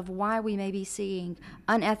component of why we may be seeing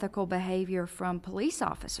unethical behavior from police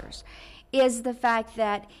officers is the fact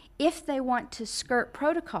that if they want to skirt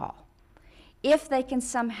protocol, if they can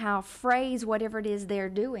somehow phrase whatever it is they're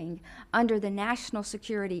doing under the national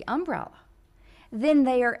security umbrella, then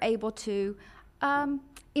they are able to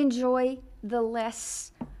enjoy the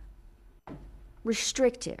less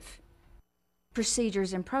restrictive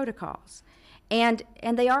procedures and protocols. And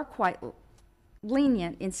they are quite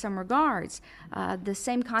lenient in some regards. The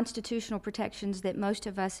same constitutional protections that most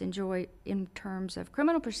of us enjoy in terms of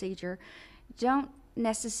criminal procedure don't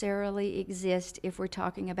necessarily exist if we're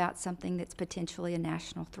talking about something that's potentially a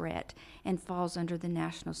national threat and falls under the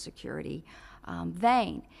national security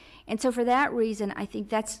vein. And so for that reason, I think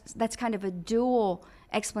that's kind of a dual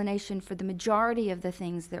explanation for the majority of the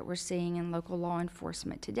things that we're seeing in local law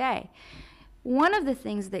enforcement today. One of the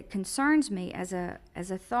things that concerns me as a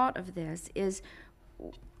thought of this is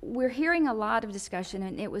we're hearing a lot of discussion,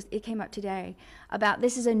 and it came up today, about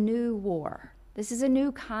this is a new war. This is a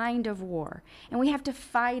new kind of war, and we have to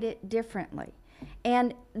fight it differently.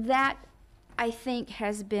 And that, I think,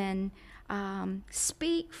 has been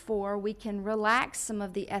speak for we can relax some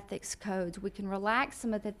of the ethics codes. We can relax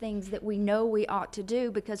some of the things that we know we ought to do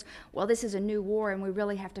because, well, this is a new war and we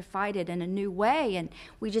really have to fight it in a new way, and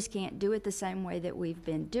we just can't do it the same way that we've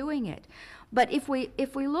been doing it. But if we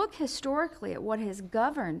look historically at what has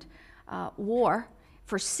governed war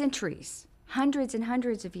for centuries, hundreds and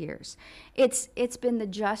hundreds of years. It's been the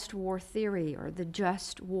just war theory or the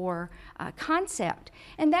just war concept.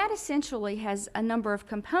 And that essentially has a number of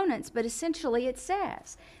components, but essentially it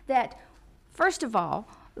says that, first of all,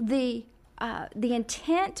 the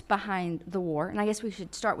intent behind the war, and I guess we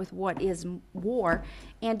should start with what is war,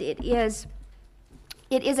 and it is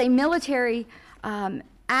a military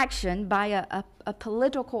action by a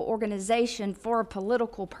political organization for a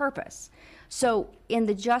political purpose. So in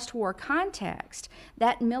the just war context,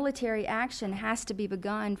 that military action has to be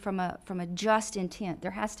begun from a just intent.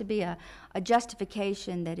 There has to be a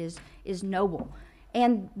justification that is noble.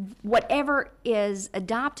 And whatever is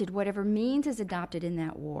adopted, whatever means is adopted in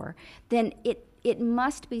that war, then it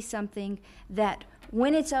must be something that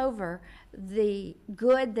when it's over, the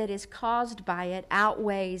good that is caused by it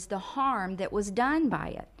outweighs the harm that was done by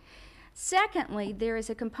it. Secondly, there is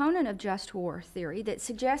a component of just war theory that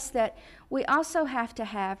suggests that we also have to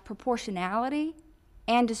have proportionality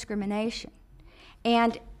and discrimination.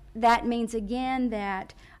 And that means, again,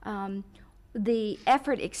 that the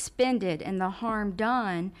effort expended and the harm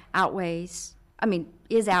done is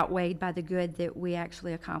outweighed by the good that we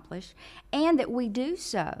actually accomplish, and that we do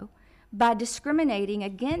so by discriminating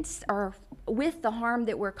against or with the harm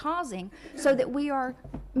that we're causing, so that we are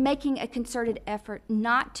making a concerted effort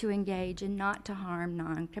not to engage and not to harm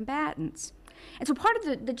non-combatants. And so part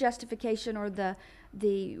of the justification or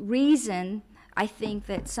the reason I think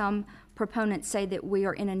that some proponents say that we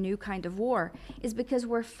are in a new kind of war is because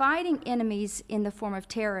we're fighting enemies in the form of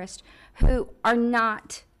terrorists who are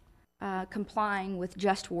not complying with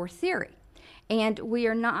just war theory. And we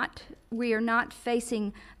are not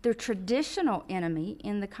facing the traditional enemy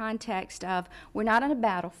in the context of we're not on a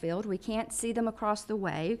battlefield, we can't see them across the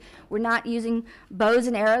way, we're not using bows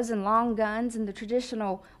and arrows and long guns and the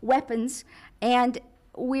traditional weapons, and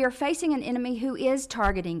we are facing an enemy who is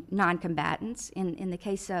targeting non-combatants. In the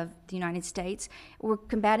case of the United States, we're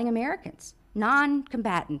combating Americans,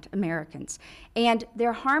 non-combatant Americans, and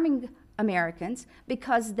they're harming Americans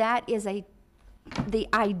because that is the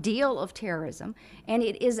ideal of terrorism, and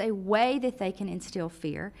it is a way that they can instill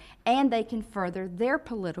fear and they can further their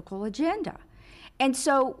political agenda. And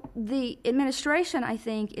so the administration, I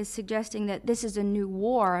think, is suggesting that this is a new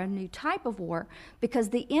war, a new type of war, because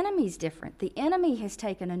the enemy's different. The enemy has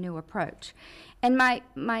taken a new approach. And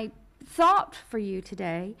my thought for you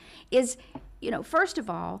today is, first of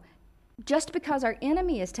all, just because our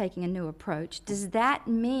enemy is taking a new approach, does that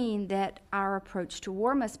mean that our approach to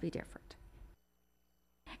war must be different?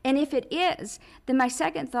 And if it is, then my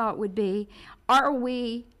second thought would be, are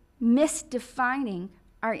we misdefining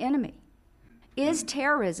our enemy? Is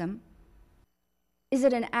terrorism, is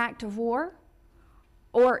it an act of war,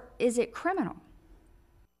 or is it criminal?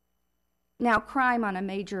 Now, crime on a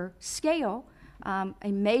major scale, a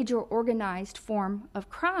major organized form of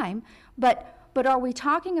crime, but are we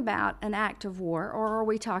talking about an act of war, or are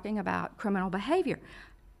we talking about criminal behavior?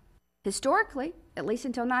 Historically, at least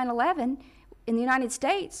until 9/11, in the United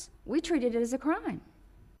States, we treated it as a crime.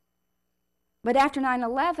 But after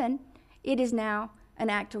 9/11, it is now an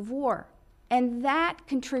act of war. And that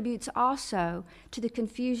contributes also to the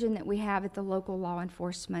confusion that we have at the local law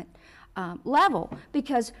enforcement level,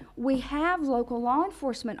 because we have local law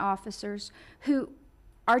enforcement officers who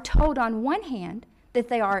are told on one hand that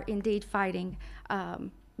they are indeed fighting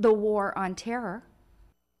the war on terror,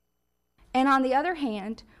 and on the other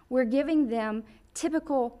hand, we're giving them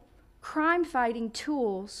typical crime-fighting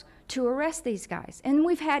tools to arrest these guys. And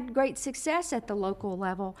we've had great success at the local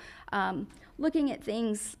level, looking at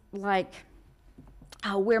things like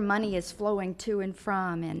where money is flowing to and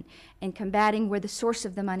from, and combating where the source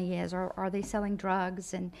of the money is. Or are they selling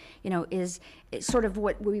drugs? And, is it's sort of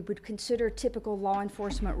what we would consider typical law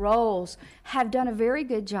enforcement roles have done a very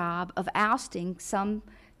good job of ousting some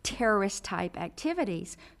terrorist-type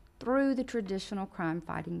activities through the traditional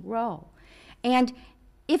crime-fighting role. And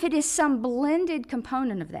if it is some blended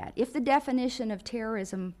component of that, if the definition of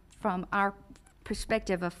terrorism from our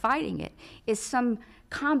perspective of fighting it is some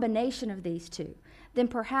combination of these two, then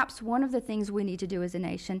perhaps one of the things we need to do as a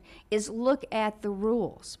nation is look at the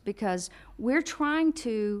rules, because we're trying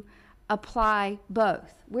to apply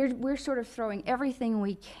both. We're sort of throwing everything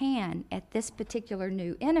we can at this particular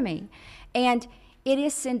new enemy, and it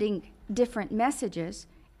is sending different messages,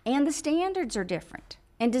 and the standards are different.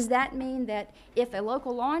 And does that mean that if a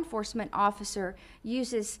local law enforcement officer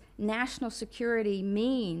uses national security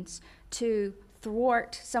means to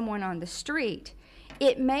thwart someone on the street,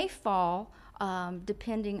 it may fall,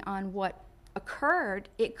 depending on what occurred,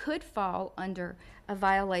 it could fall under a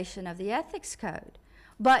violation of the ethics code.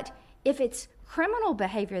 But if it's criminal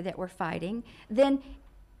behavior that we're fighting, then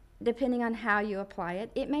depending on how you apply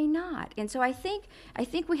it, it may not. And so I think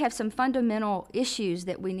we have some fundamental issues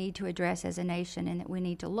that we need to address as a nation and that we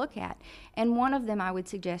need to look at. And one of them I would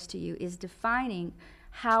suggest to you is defining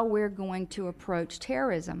how we're going to approach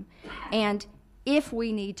terrorism, and if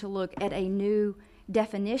we need to look at a new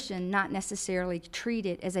definition, not necessarily treat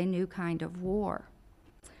it as a new kind of war.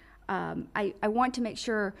 I want to make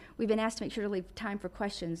sure, we've been asked to make sure to leave time for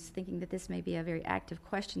questions, thinking that this may be a very active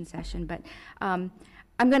question session, but I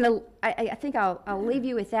think I'll leave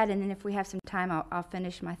you with that, and then if we have some time, I'll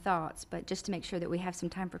finish my thoughts, but just to make sure that we have some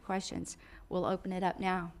time for questions, we'll open it up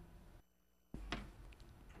now.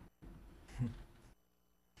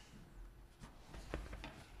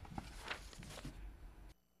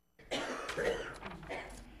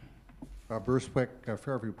 Bruce Wick,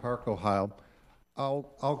 Fairview Park, Ohio.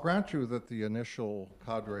 I'll grant you that the initial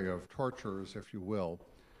cadre of torturers, if you will,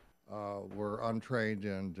 were untrained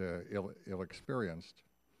and ill-experienced.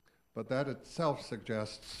 But that itself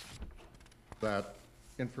suggests that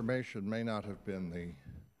information may not have been the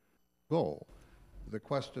goal. The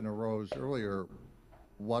question arose earlier,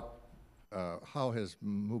 how has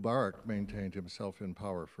Mubarak maintained himself in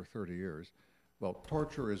power for 30 years? Well,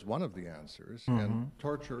 torture is one of the answers, and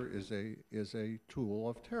torture is a tool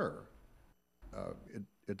of terror.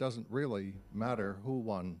 It doesn't really matter who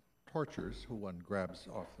one tortures, who one grabs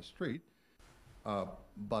off the street,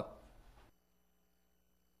 but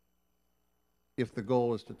if the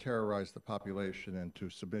goal is to terrorize the population into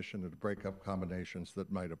submission and to break up combinations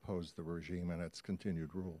that might oppose the regime and its continued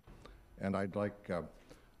rule. And I'd like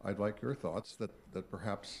your thoughts that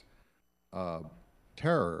perhaps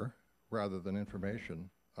terror rather than information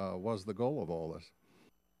was the goal of all this.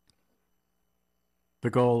 The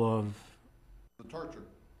goal of The torture.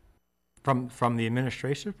 from the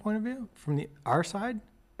administrative point of view, from our side.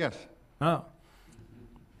 Yes. Oh.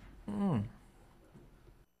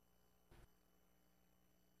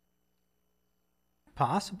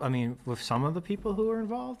 Possibly. I mean, with some of the people who were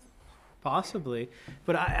involved, possibly.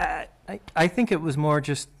 But I think it was more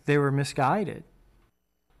just they were misguided.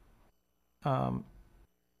 I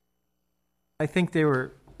think they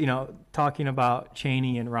were, talking about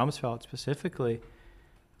Cheney and Rumsfeld specifically.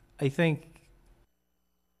 I think,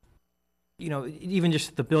 even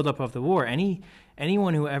just the buildup of the war,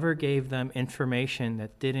 anyone who ever gave them information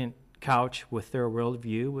that didn't couch with their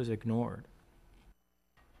worldview was ignored.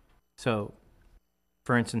 So,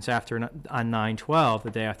 for instance, on 9/12, the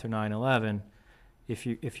day after 9/11,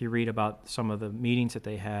 if you read about some of the meetings that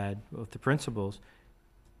they had with the principals,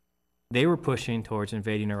 they were pushing towards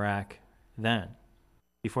invading Iraq then,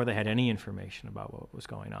 before they had any information about what was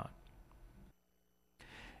going on.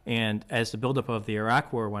 And as the buildup of the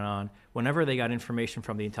Iraq war went on, whenever they got information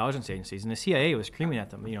from the intelligence agencies, and the CIA was screaming at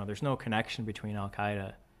them, there's no connection between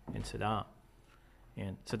Al-Qaeda and Saddam.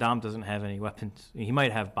 And Saddam doesn't have any weapons. He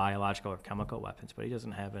might have biological or chemical weapons, but he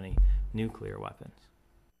doesn't have any nuclear weapons.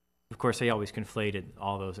 Of course, they always conflated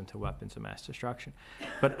all those into weapons of mass destruction.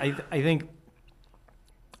 But I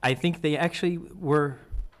think they actually were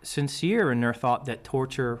sincere in their thought that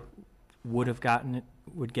torture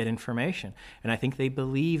would get information. And I think they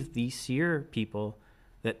believed, these seer people,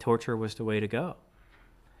 that torture was the way to go.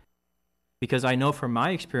 Because I know from my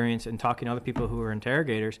experience in talking to other people who were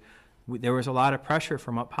interrogators, there was a lot of pressure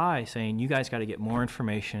from up high saying, you guys got to get more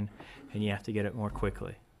information and you have to get it more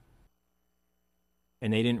quickly.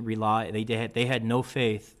 And they didn't rely, they had no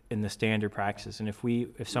faith in the standard practices. And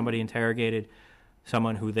if somebody interrogated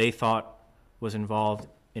someone who they thought was involved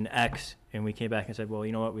in X, and we came back and said, well,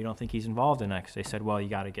 you know what, we don't think he's involved in X, they said, well, you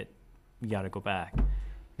got to go back.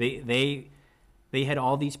 They had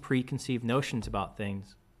all these preconceived notions about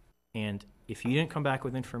things, and if you didn't come back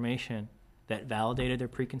with information that validated their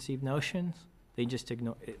preconceived notions, they just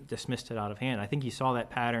dismissed it out of hand. I think you saw that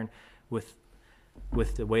pattern with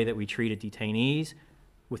the way that we treated detainees,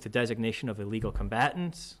 with the designation of illegal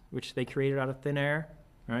combatants, which they created out of thin air,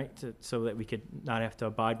 right? So that we could not have to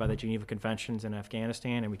abide by the Geneva Conventions in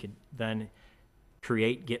Afghanistan, and we could then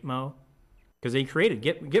create Gitmo. Because they created,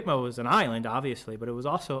 Gitmo was an island, obviously, but it was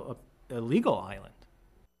also a legal island.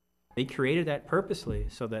 They created that purposely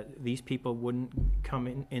so that these people wouldn't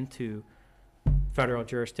come into federal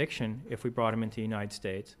jurisdiction if we brought them into the United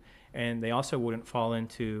States. And they also wouldn't fall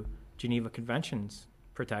into Geneva Conventions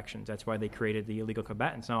protections. That's why they created the illegal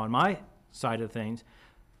combatants. Now, on my side of things,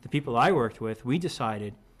 the people I worked with, we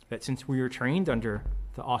decided that since we were trained under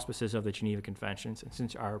the auspices of the Geneva Conventions, and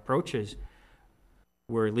since our approaches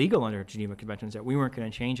were legal under Geneva Conventions, that we weren't going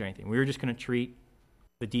to change anything. We were just going to treat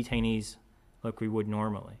the detainees like we would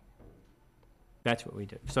normally. That's what we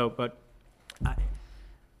did. So, but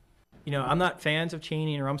You know, I'm not fans of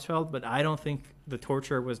Cheney and Rumsfeld, but I don't think the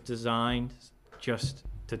torture was designed just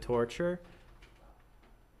to torture.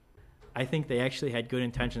 I think they actually had good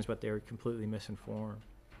intentions, but they were completely misinformed.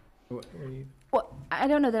 What are you? Well, I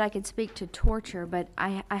don't know that I could speak to torture, but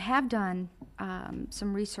I have done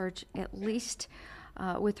some research, at least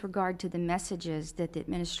with regard to the messages that the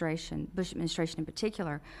administration, Bush administration in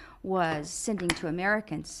particular, was sending to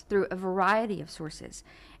Americans through a variety of sources.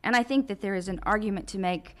 And I think that there is an argument to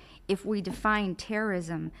make if we define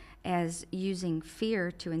terrorism as using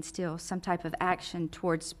fear to instill some type of action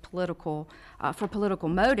towards political, for political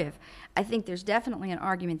motive. I think there's definitely an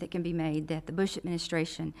argument that can be made that the Bush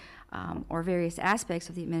administration or various aspects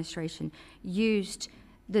of the administration used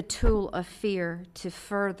the tool of fear to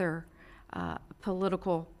further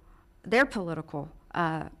their political.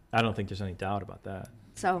 I don't think there's any doubt about that.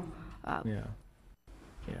 So. Yeah.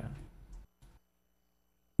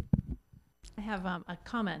 I have a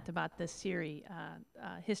comment about the Syria,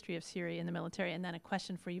 history of Syria in the military, and then a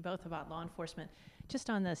question for you both about law enforcement.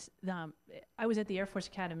 Just on this, I was at the Air Force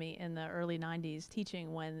Academy in the early 90s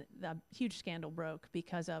teaching when the huge scandal broke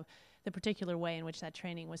because of the particular way in which that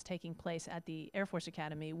training was taking place at the Air Force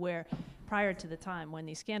Academy, where prior to the time when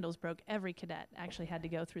these scandals broke, every cadet actually had to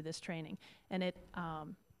go through this training. And it,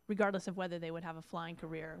 regardless of whether they would have a flying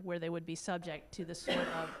career, where they would be subject to the sort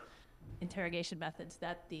of interrogation methods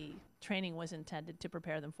that the training was intended to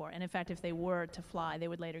prepare them for. And in fact, if they were to fly, they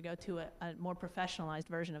would later go to a more professionalized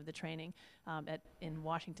version of the training in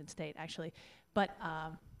Washington State, actually. But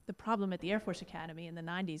the problem at the Air Force Academy in the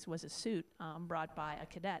 90s was a suit brought by a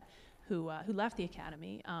cadet who left the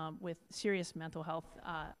academy with serious mental health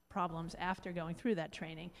problems after going through that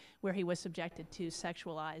training, where he was subjected to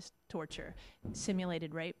sexualized torture,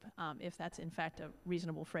 simulated rape, if that's in fact a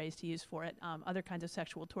reasonable phrase to use for it. Other kinds of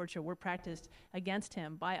sexual torture were practiced against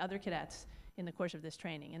him by other cadets in the course of this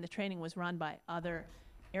training. And the training was run by other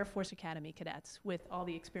Air Force Academy cadets with all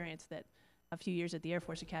the experience that a few years at the Air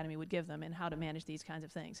Force Academy would give them in how to manage these kinds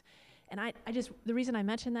of things. And the reason I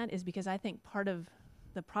mention that is because I think part of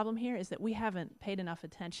the problem here is that we haven't paid enough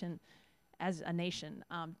attention as a nation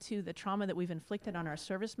to the trauma that we've inflicted on our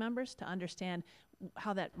service members to understand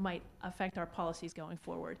how that might affect our policies going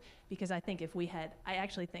forward. Because I think if we had, I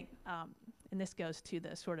actually think, and this goes to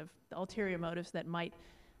the sort of the ulterior motives that might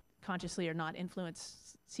consciously or not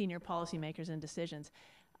influence senior policymakers and decisions.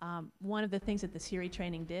 One of the things that the Syria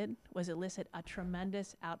training did was elicit a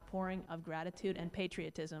tremendous outpouring of gratitude and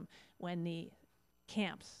patriotism when the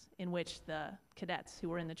camps in which the cadets who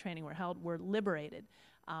were in the training were held were liberated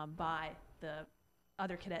by the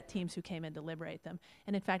other cadet teams who came in to liberate them.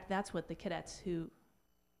 And in fact, that's what the cadets who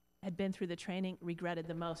had been through the training regretted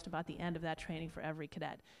the most about the end of that training for every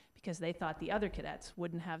cadet, because they thought the other cadets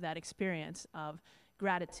wouldn't have that experience of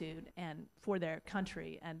gratitude and for their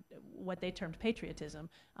country and what they termed patriotism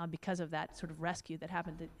because of that sort of rescue that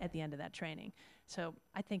happened at the end of that training. So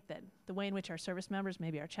I think that the way in which our service members,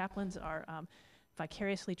 maybe our chaplains, are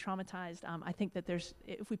vicariously traumatized. I think that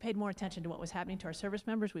if we paid more attention to what was happening to our service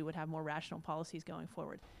members, we would have more rational policies going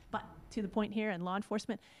forward. But to the point here in law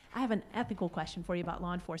enforcement, I have an ethical question for you about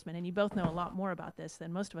law enforcement, and you both know a lot more about this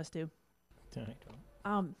than most of us do.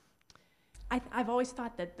 I've always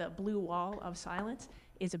thought that the blue wall of silence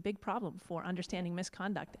is a big problem for understanding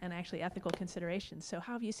misconduct and actually ethical considerations. So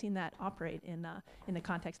how have you seen that operate in the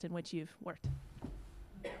context in which you've worked?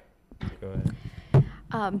 Go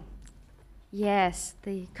ahead. Yes,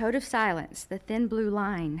 the code of silence, the thin blue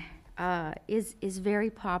line, is very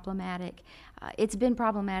problematic. It's been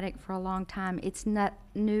problematic for a long time. It's not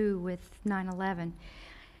new with 9/11.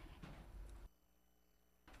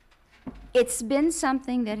 It's been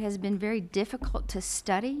something that has been very difficult to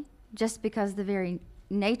study just because of the very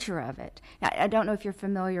nature of it. Now, I don't know if you're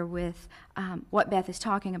familiar with what Beth is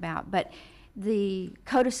talking about, but the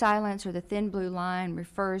code of silence or the thin blue line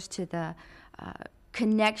refers to the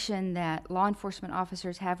connection that law enforcement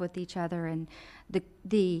officers have with each other and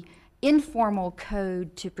the informal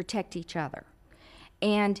code to protect each other.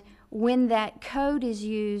 And when that code is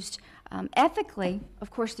used ethically, of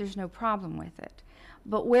course, there's no problem with it.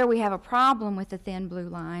 But where we have a problem with the thin blue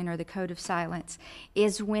line or the code of silence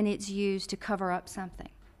is when it's used to cover up something.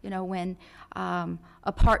 You know, when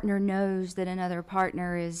a partner knows that another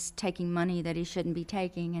partner is taking money that he shouldn't be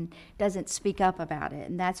taking and doesn't speak up about it,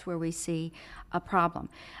 and that's where we see a problem.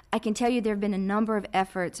 I can tell you there have been a number of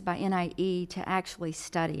efforts by NIE to actually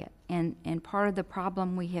study it, and part of the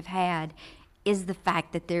problem we have had is the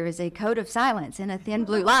fact that there is a code of silence and a thin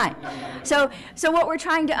blue line. So what we're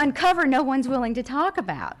trying to uncover, no one's willing to talk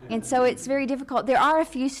about. And so it's very difficult. There are a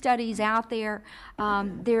few studies out there.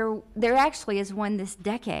 There actually is one this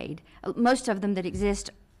decade. Most of them that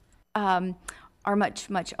exist are much,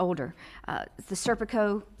 much older. The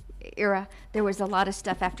Serpico era, there was a lot of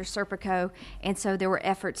stuff after Serpico, and so there were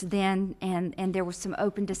efforts then, and there was some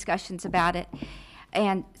open discussions about it.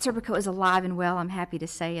 And Serpico is alive and well, I'm happy to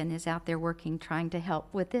say, and is out there working, trying to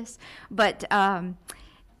help with this. But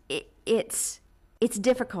it's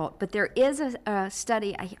difficult, but there is a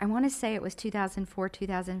study, I want to say it was 2004,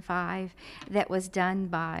 2005, that was done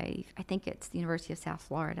by, I think it's the University of South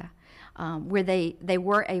Florida, where they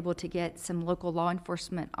were able to get some local law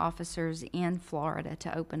enforcement officers in Florida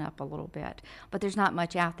to open up a little bit. But there's not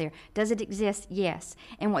much out there. Does it exist? Yes.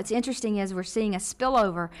 And what's interesting is we're seeing a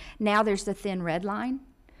spillover. Now there's the thin red line.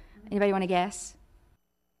 Anybody want to guess?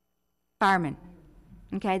 Firemen.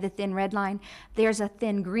 Okay, the thin red line. There's a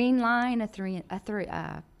thin green line, a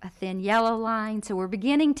thin yellow line. So we're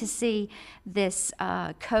beginning to see this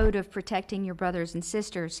code of protecting your brothers and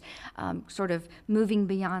sisters sort of moving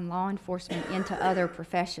beyond law enforcement into other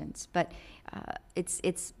professions. But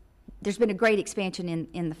there's been a great expansion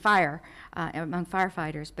in the fire among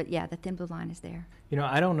firefighters. But yeah, the thin blue line is there. You know,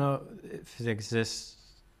 I don't know if it exists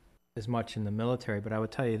as much in the military, but I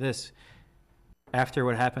would tell you this. After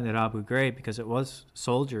what happened at Abu Ghraib, because it was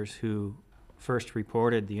soldiers who first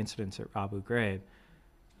reported the incidents at Abu Ghraib,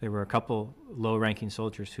 there were a couple low-ranking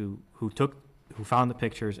soldiers who found the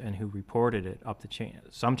pictures and who reported it up the chain,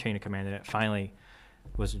 some chain of command, and it finally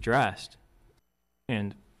was addressed.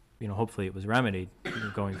 And hopefully it was remedied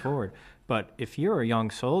going forward. But if you're a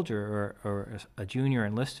young soldier or a junior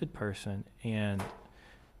enlisted person and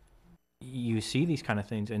you see these kind of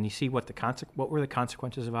things and you see what were the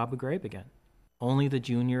consequences of Abu Ghraib again? Only the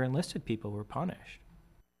junior enlisted people were punished.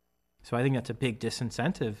 So I think that's a big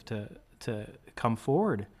disincentive to come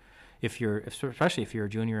forward, especially if you're a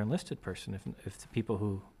junior enlisted person, if the people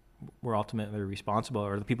who were ultimately responsible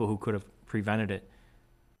or the people who could have prevented it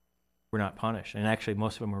were not punished. And actually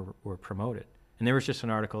most of them were promoted. And there was just an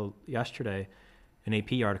article yesterday, an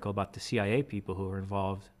AP article about the CIA people who were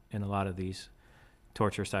involved in a lot of these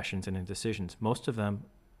torture sessions and in decisions. Most of them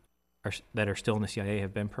that are still in the CIA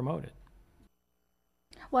have been promoted.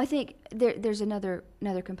 Well, I think there's another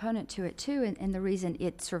component to it too, and the reason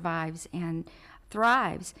it survives and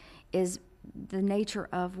thrives is the nature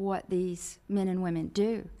of what these men and women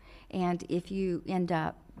do. And if you end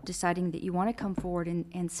up deciding that you want to come forward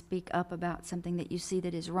and speak up about something that you see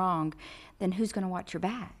that is wrong, then who's going to watch your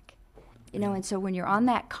back? And so when you're on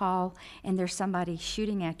that call and there's somebody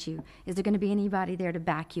shooting at you, is there going to be anybody there to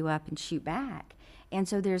back you up and shoot back? And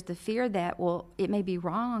so there's the fear that, well, it may be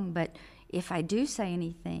wrong, but if I do say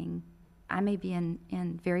anything, I may be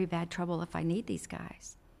in very bad trouble if I need these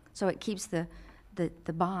guys. So it keeps the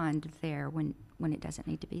bond there when it doesn't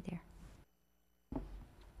need to be there.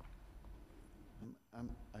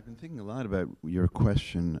 I've been thinking a lot about your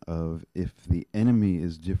question of if the enemy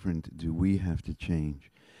is different, do we have to change?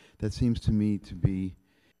 That seems to me to be,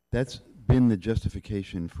 that's been the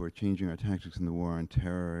justification for changing our tactics in the war on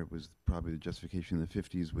terror. It was probably the justification in the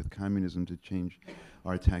 50s with communism to change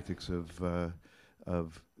our tactics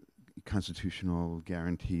of constitutional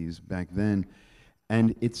guarantees back then.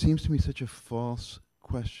 And it seems to me such a false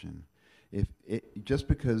question. Just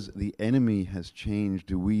because the enemy has changed,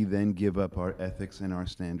 do we then give up our ethics and our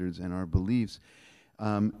standards and our beliefs?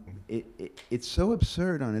 It's so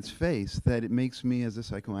absurd on its face that it makes me, as a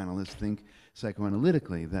psychoanalyst, think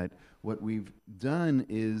psychoanalytically that what we've done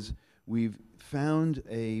is we've found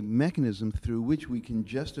a mechanism through which we can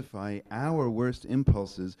justify our worst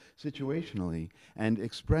impulses situationally and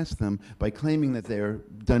express them by claiming that they're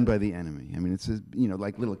done by the enemy. I mean, it's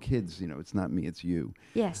like little kids. It's not me, it's you.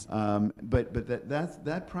 Yes. But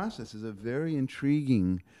that process is a very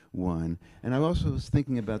intriguing one. And I also was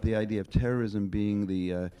thinking about the idea of terrorism being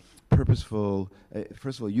the purposeful,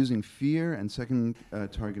 first of all, using fear, and second,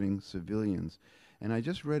 targeting civilians. And I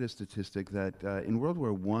just read a statistic that in World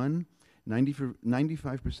War I,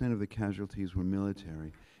 95% of the casualties were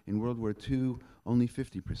military. In World War II, only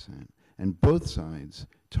 50%. And both sides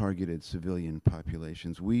targeted civilian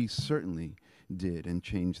populations. We certainly did and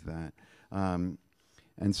changed that.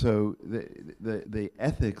 And so the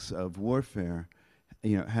ethics of warfare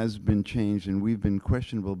has been changed, and we've been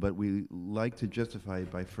questionable, but we like to justify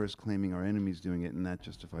it by first claiming our enemy's doing it, and that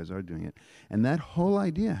justifies our doing it. And that whole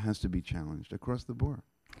idea has to be challenged across the board.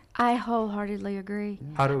 I wholeheartedly agree. Yeah.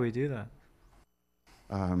 How do we do that?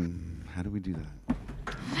 How do we do that?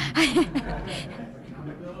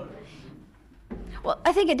 Well,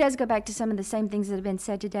 I think it does go back to some of the same things that have been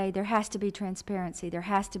said today. There has to be transparency. There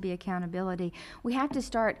has to be accountability. We have to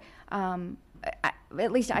start,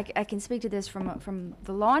 at least I can speak to this from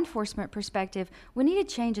the law enforcement perspective. We need a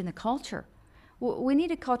change in the culture. We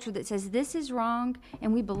need a culture that says this is wrong,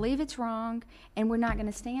 and we believe it's wrong, and we're not going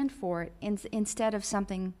to stand for it instead of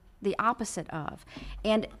something the opposite of.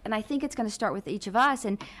 And I think it's going to start with each of us.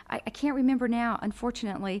 And I can't remember now,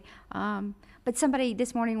 unfortunately, but somebody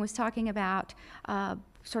this morning was talking about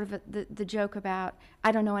sort of the joke about,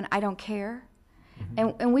 I don't know and I don't care.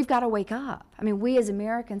 And we've got to wake up. I mean, we as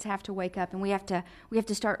Americans have to wake up, and we have to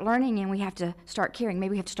start learning, and we have to start caring.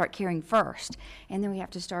 Maybe we have to start caring first, and then we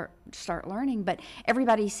have to start learning. But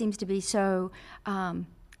everybody seems to be so, I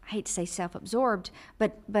hate to say self-absorbed,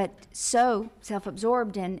 but so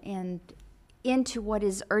self-absorbed and into what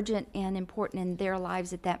is urgent and important in their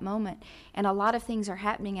lives at that moment. And a lot of things are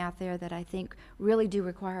happening out there that I think really do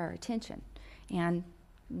require our attention. And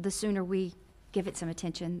the sooner we give it some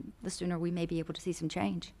attention, the sooner we may be able to see some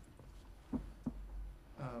change.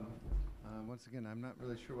 Once again, I'm not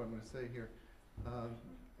really sure what I'm going to say here,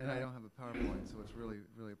 and I don't have a PowerPoint, so it's really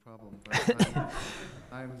a problem. But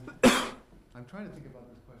I'm trying to think about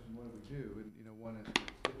this question. What do we do? And one is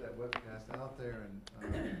get that webcast out there and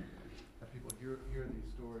have people hear these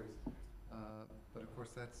stories. But of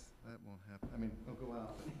course, that won't happen. I mean, it'll go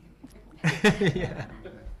out. Yeah.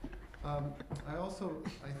 Okay.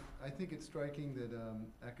 I think it's striking that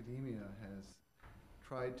academia has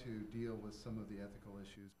tried to deal with some of the ethical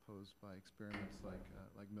issues posed by experiments like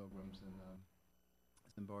Milgram's and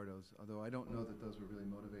Zimbardo's, although I don't know that those were really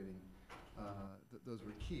motivating, those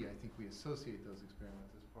were key. I think we associate those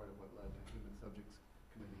experiments as part of what led to human subjects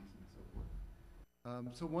committees and so forth.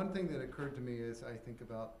 So one thing that occurred to me as I think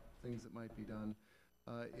about things that might be done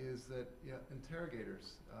is that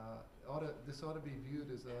interrogators this ought to be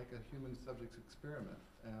viewed as like a human subjects experiment,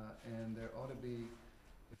 and there ought to be,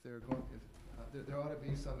 there ought to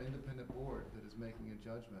be some independent board that is making a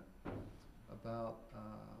judgment about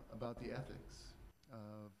the ethics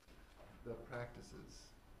of the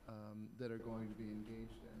practices that are going to be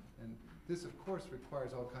engaged in, and this of course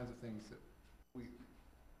requires all kinds of things that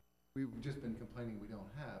we've just been complaining we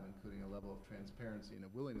don't have, including a level of transparency and a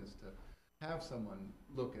willingness to have someone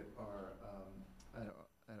look at our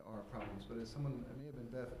problems. But as someone, it may have been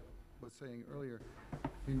Beth, was saying earlier, I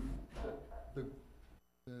mean, the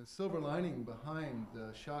silver lining behind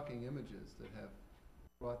the shocking images that have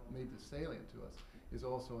made this salient to us is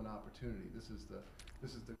also an opportunity. This is the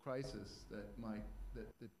crisis that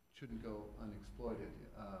shouldn't go unexploited,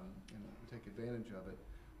 and take advantage of it.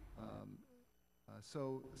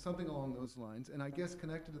 So something along those lines, and I guess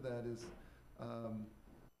connected to that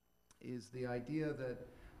is the idea that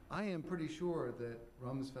I am pretty sure that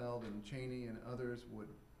Rumsfeld and Cheney and others would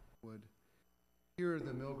hear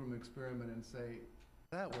the Milgram experiment and say,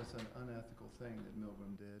 that was an unethical thing that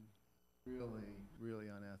Milgram did. Really, really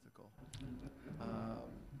unethical.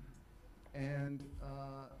 And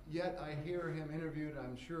yet I hear him interviewed,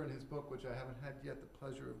 I'm sure in his book, which I haven't had yet the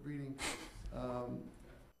pleasure of reading,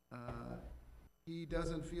 he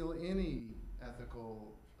doesn't feel any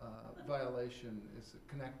ethical violation is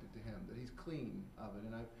connected to him, that he's clean of it.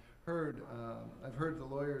 And I've heard the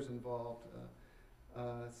lawyers involved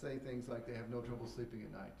say things like they have no trouble sleeping at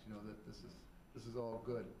night, that this is all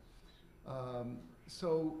good.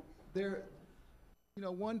 So there,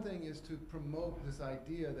 one thing is to promote this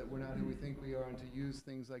idea that we're not who we think we are, and to use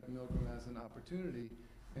things like Milgram as an opportunity,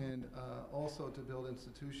 and also to build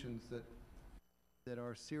institutions that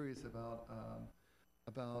are serious about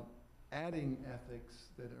adding ethics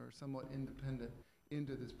that are somewhat independent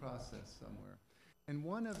into this process somewhere. And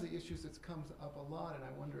one of the issues that comes up a lot, and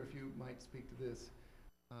I wonder if you might speak to this,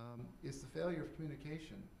 is the failure of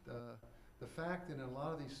communication. The fact that in a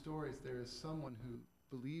lot of these stories there is someone who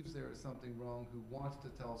believes there is something wrong, who wants to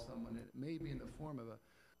tell someone. It may be in the form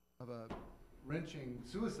of a wrenching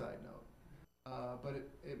suicide note, but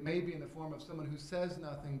it may be in the form of someone who says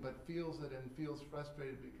nothing but feels it and feels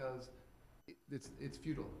frustrated because it's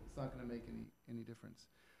futile. It's not going to make any difference.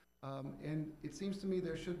 And it seems to me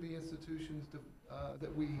there should be institutions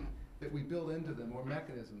that we build into them, or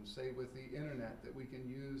mechanisms, say with the internet, that we can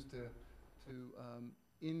use to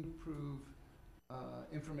improve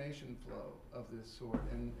information flow of this sort,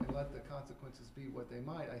 and let the consequences be what they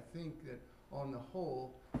might. I think that on the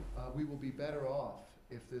whole, we will be better off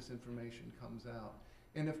if this information comes out.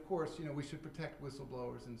 And of course, we should protect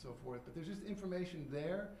whistleblowers and so forth, but there's just information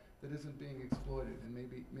there that isn't being exploited, and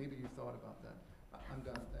maybe you've thought about that. I'm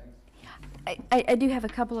done, thanks. I do have a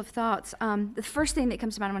couple of thoughts. The first thing that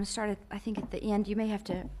comes to mind, I'm going to start I think at the end. You may have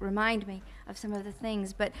to remind me of some of the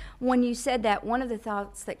things, but when you said that, one of the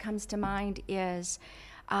thoughts that comes to mind is,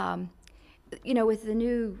 with the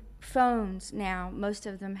new phones now, most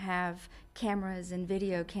of them have cameras and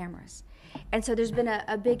video cameras. And so there's been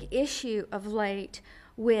a big issue of late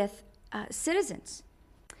with citizens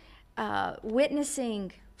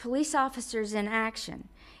witnessing police officers in action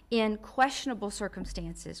in questionable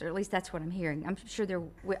circumstances, or at least that's what I'm hearing. I'm sure they're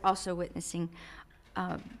also witnessing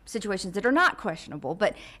situations that are not questionable,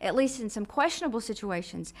 but at least in some questionable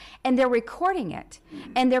situations, and they're recording it,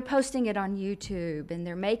 and they're posting it on YouTube, and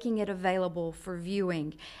they're making it available for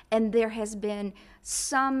viewing, and there has been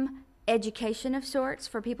some education of sorts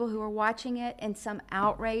for people who are watching it and some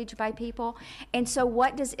outrage by people. And so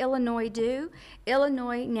what does Illinois do?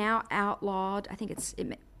 Illinois now outlawed, I think it's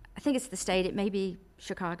the state, it may be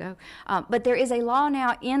Chicago, but there is a law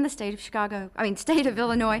now in the state of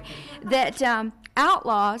Illinois that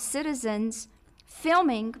outlaws citizens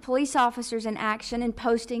filming police officers in action and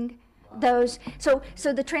posting those. So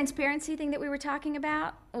the transparency thing that we were talking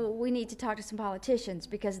about, we need to talk to some politicians,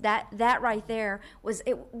 because that right there was,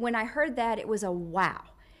 when I heard that, it was a wow.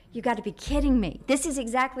 You got to be kidding me. This is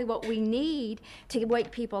exactly what we need to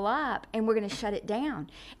wake people up, and we're going to shut it down.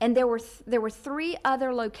 And there were 3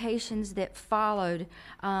 other locations that followed.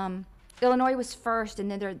 Illinois was first,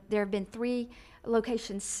 and then there have been 3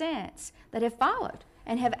 locations since that have followed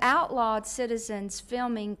and have outlawed citizens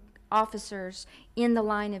filming officers in the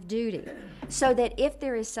line of duty, so that if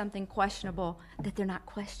there is something questionable, that they're not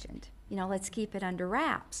questioned. Let's keep it under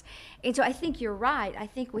wraps. And so I think you're right. I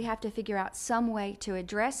think we have to figure out some way to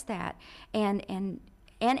address that and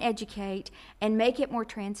educate and make it more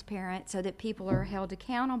transparent so that people are held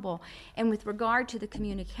accountable. And with regard to the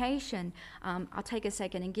communication, I'll take a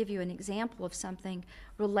second and give you an example of something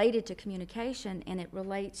related to communication, and it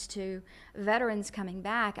relates to veterans coming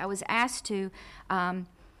back. I was asked to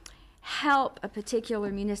help a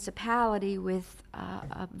particular municipality with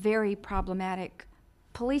a very problematic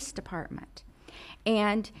police department,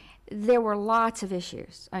 and there were lots of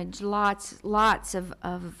issues, lots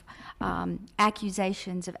of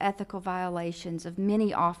accusations of ethical violations of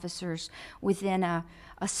many officers within a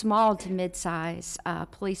small to mid-size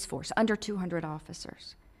police force, under 200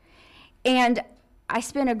 officers. And I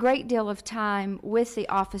spent a great deal of time with the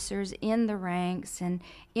officers in the ranks and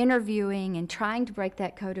interviewing and trying to break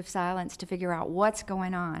that code of silence to figure out what's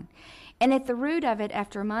going on. And at the root of it,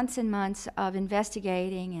 after months and months of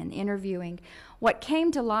investigating and interviewing, what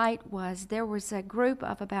came to light was there was a group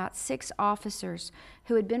of about 6 officers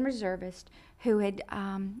who had been reservists, who had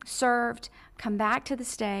served, come back to the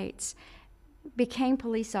States, became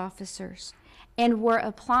police officers, and were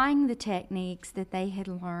applying the techniques that they had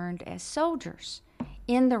learned as soldiers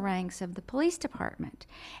in the ranks of the police department.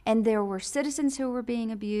 And there were citizens who were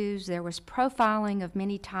being abused, there was profiling of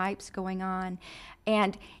many types going on,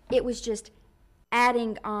 and it was just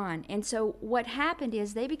adding on. And so what happened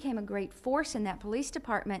is they became a great force in that police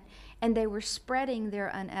department, and they were spreading their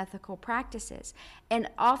unethical practices. And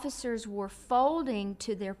officers were folding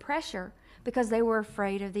to their pressure because they were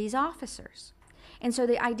afraid of these officers. And so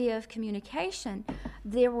the idea of communication,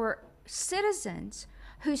 there were citizens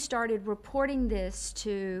who started reporting this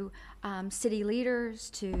to city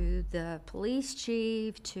leaders, to the police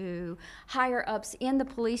chief, to higher ups in the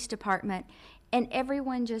police department, and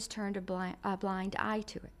everyone just turned a blind eye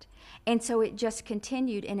to it. And so it just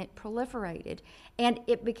continued, and it proliferated, and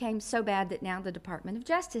it became so bad that now the Department of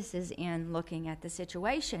Justice is in looking at the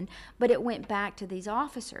situation, but it went back to these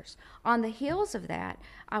officers. On the heels of that,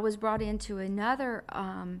 I was brought into another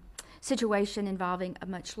situation involving a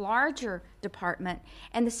much larger department,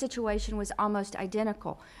 and the situation was almost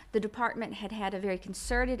identical. The department had had a very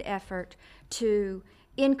concerted effort to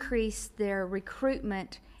increase their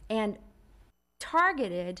recruitment and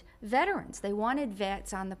targeted veterans. They wanted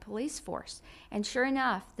vets on the police force. And sure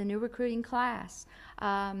enough, the new recruiting class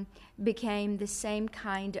became the same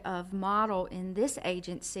kind of model in this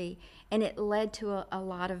agency, and it led to a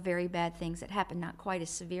lot of very bad things that happened, not quite as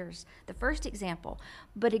severe as the first example.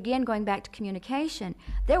 But again, going back to communication,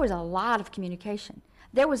 there was a lot of communication.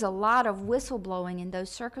 There was a lot of whistleblowing in those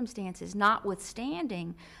circumstances,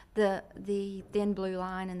 notwithstanding the thin blue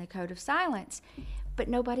line and the code of silence, but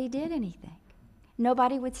nobody did anything.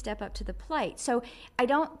 Nobody would step up to the plate. So I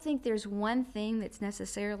don't think there's one thing that's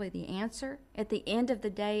necessarily the answer. At the end of the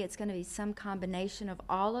day, it's going to be some combination of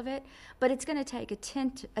all of it, but it's going to take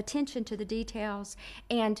attention to the details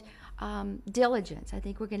and diligence. I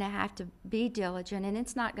think we're going to have to be diligent, and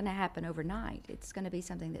it's not going to happen overnight. It's going to be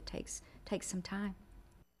something that takes some time.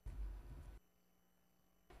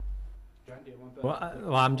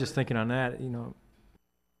 Well, I'm just thinking on that,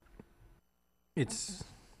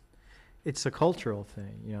 it's a cultural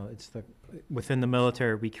thing, it's within the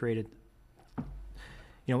military we created,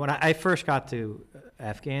 when I first got to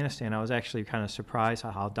Afghanistan, I was actually kind of surprised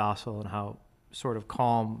how docile and how sort of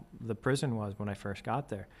calm the prison was when I first got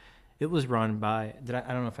there. It was run by, I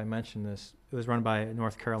don't know if I mentioned this, it was run by a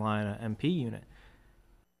North Carolina MP unit.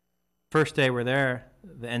 First day we're there,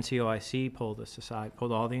 the NCOIC pulled us aside,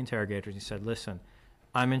 pulled all the interrogators, and said, listen,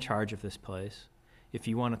 I'm in charge of this place. If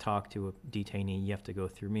you want to talk to a detainee, you have to go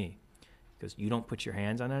through me. Because you don't put your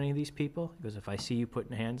hands on any of these people. Because if I see you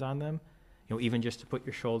putting hands on them, you know, even just to put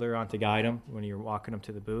your shoulder on to guide them when you're walking them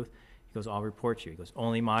to the booth, he goes, I'll report you. He goes,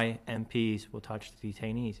 only my MPs will touch the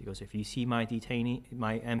detainees. He goes, if you see my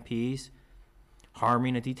MPs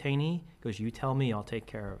harming a detainee, he goes, you tell me, I'll take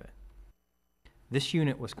care of it. This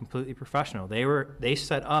unit was completely professional. They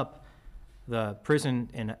set up the prison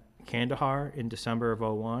in Kandahar in December of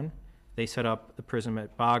 '01. They set up the prison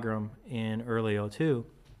at Bagram in early '02.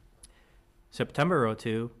 September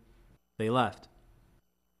 '02, they left.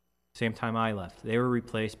 Same time I left. They were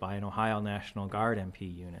replaced by an Ohio National Guard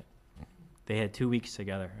MP unit. They had 2 weeks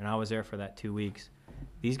together, and I was there for that 2 weeks.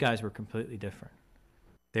 These guys were completely different.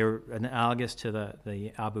 They were analogous to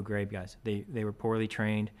the Abu Ghraib guys. They were poorly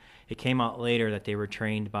trained. It came out later that they were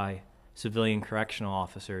trained by civilian correctional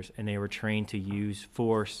officers, and they were trained to use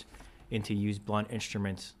force and to use blunt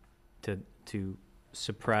instruments to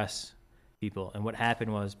suppress people. And what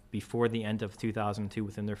happened was, before the end of 2002,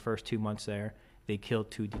 within their first 2 months there, they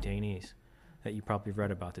killed 2 detainees that you probably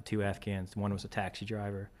read about, the 2 Afghans. One was a taxi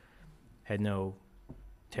driver, had no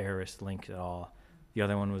terrorist links at all. The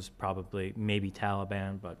other one was probably maybe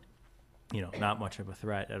Taliban, but you know, not much of a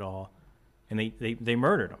threat at all. And they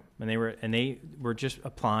murdered them, and they were just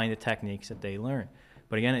applying the techniques that they learned.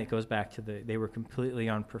 But again, it goes back to they were completely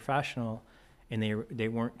unprofessional, and they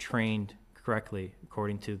weren't trained correctly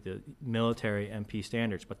according to the military MP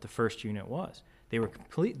standards. But the first unit was. They were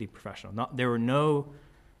completely professional. There were no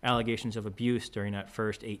allegations of abuse during that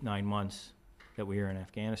first 8-9 months that we were in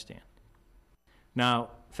Afghanistan. Now,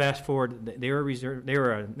 fast forward, they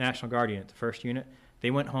were a National Guard unit, the first unit.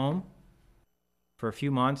 They went home for a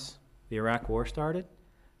few months. The Iraq War started.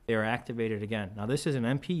 They were activated again. Now, this is an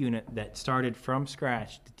MP unit that started from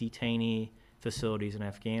scratch the detainee facilities in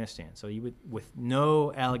Afghanistan. So with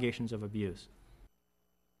no allegations of abuse.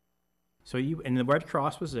 And the Red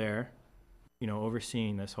Cross was there, you know,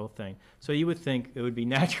 overseeing this whole thing. So you would think it would be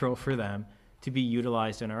natural for them to be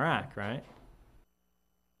utilized in Iraq, right?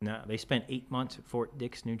 No, they spent 8 months at Fort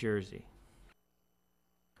Dix, New Jersey,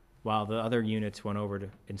 while the other units went over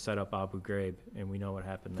and set up Abu Ghraib, and we know what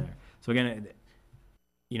happened there. So again,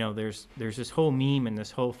 you know, there's this whole meme and this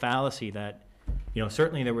whole fallacy that, you know,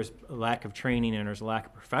 certainly there was a lack of training and there's a lack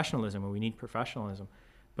of professionalism, and we need professionalism,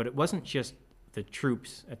 but it wasn't just the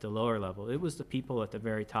troops at the lower level. It was the people at the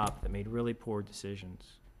very top that made really poor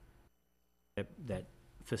decisions that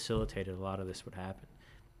facilitated a lot of this would happen.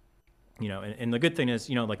 You know, and the good thing is,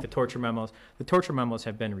 you know, like the torture memos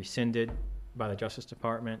have been rescinded by the Justice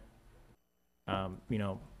Department. You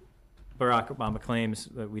know, Barack Obama claims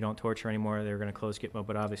that we don't torture anymore. They're going to close Gitmo,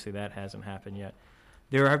 but obviously that hasn't happened yet.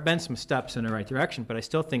 There have been some steps in the right direction, but I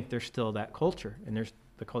still think there's still that culture, and there's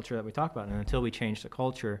the culture that we talk about. And until we change the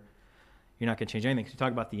culture, you're not going to change anything. Because you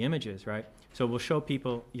talk about the images, right? So we'll show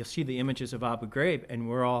people, you'll see the images of Abu Ghraib, and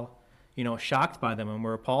we're all, you know, shocked by them, and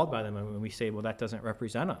we're appalled by them, and we say, well, that doesn't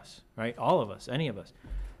represent us, right? All of us, any of us.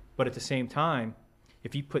 But at the same time,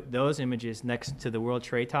 if you put those images next to the World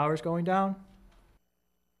Trade Towers going down,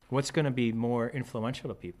 what's going to be more influential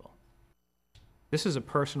to people? This is a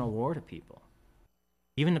personal war to people.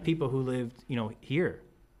 Even the people who lived, you know, here.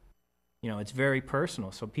 You know, it's very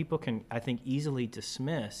personal. So people can, I think, easily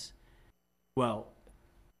dismiss, well,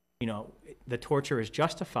 you know, the torture is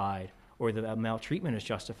justified, or the maltreatment is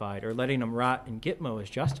justified, or letting them rot in Gitmo is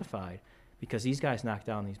justified, because these guys knocked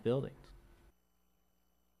down these buildings.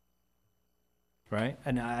 Right?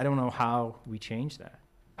 And I don't know how we change that.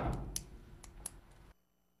 All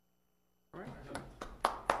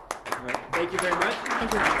right. Thank you very much.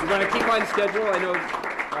 Thank you. We're going to keep on schedule. I know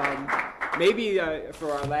maybe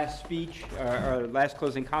for our last speech, our last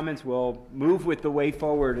closing comments, we'll move with the way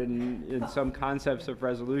forward in some concepts of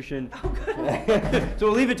resolution. So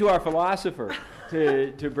we'll leave it to our philosopher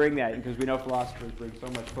to bring that, because we know philosophers bring so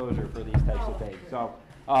much closure for these types of things. So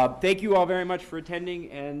thank you all very much for attending,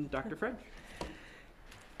 and Dr. French.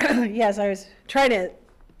 Yes, I was trying to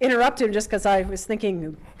interrupt him just because I was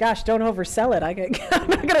thinking, gosh, don't oversell it. I'm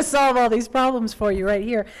not going to solve all these problems for you right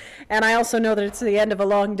here. And I also know that it's the end of a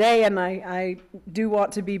long day, and I do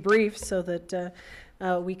want to be brief so that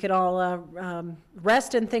we could all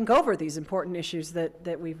rest and think over these important issues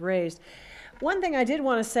that we've raised. One thing I did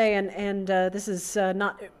want to say, and this is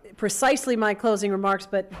not precisely my closing remarks,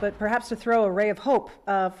 but perhaps to throw a ray of hope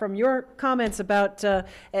from your comments about,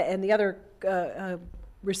 and the other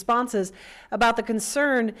responses about the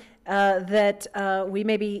concern that we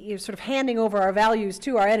may be sort of handing over our values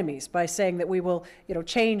to our enemies by saying that we will,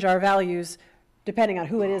 change our values depending on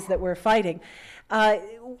who it is that we're fighting.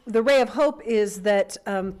 The ray of hope is that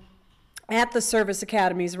at the service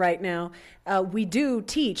academies right now, we do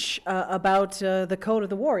teach about the code of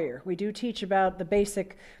the warrior. We do teach about the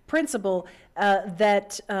basic principle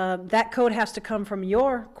that that code has to come from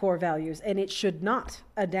your core values, and it should not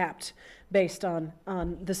adapt based on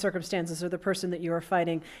the circumstances or the person that you are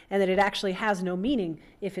fighting, and that it actually has no meaning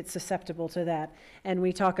if it's susceptible to that. And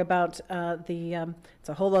we talk about it's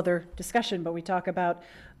a whole other discussion, but we talk about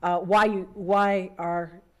why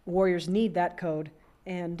our warriors need that code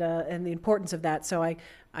and the importance of that. So I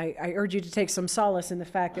urge you to take some solace in the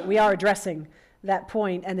fact that we are addressing that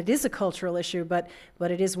point, and it is a cultural issue, but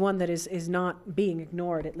it is one that is not being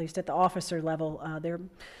ignored, at least at the officer level. They're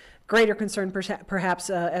greater concern perhaps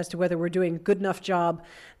as to whether we're doing a good enough job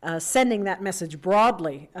sending that message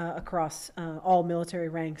broadly across all military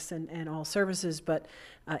ranks and all services, but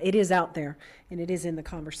it is out there and it is in the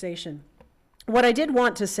conversation. What I did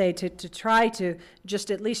want to say to try to just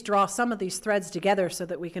at least draw some of these threads together so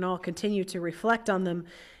that we can all continue to reflect on them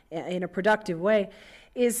in a productive way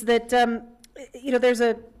is that,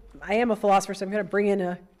 I am a philosopher, so I'm going to bring in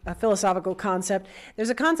a philosophical concept. There's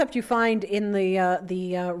a concept you find in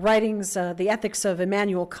the writings, the ethics of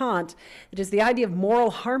Immanuel Kant. It is the idea of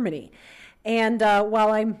moral harmony. And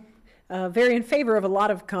while I'm very in favor of a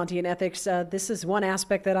lot of Kantian ethics, this is one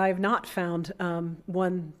aspect that I have not found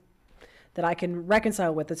one that I can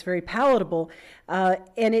reconcile with. It's very palatable.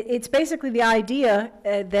 And it's basically the idea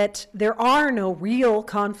that there are no real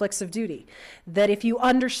conflicts of duty, that if you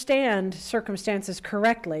understand circumstances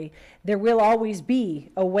correctly, there will always be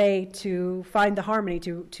a way to find the harmony,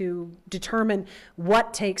 to determine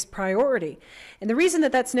what takes priority. And the reason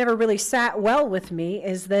that that's never really sat well with me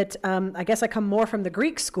is that I guess I come more from the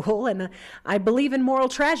Greek school, and I believe in moral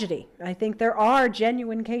tragedy. I think there are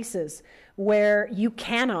genuine cases where you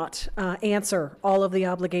cannot answer all of the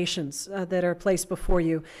obligations that are placed before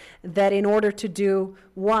you, that in order to do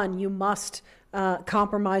one, you must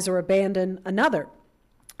compromise or abandon another.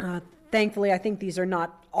 Thankfully, I think these are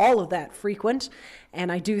not all of that frequent,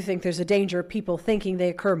 and I do think there's a danger of people thinking they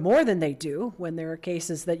occur more than they do when there are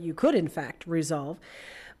cases that you could, in fact, resolve.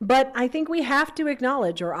 But I think we have to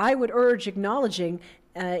acknowledge, or I would urge acknowledging,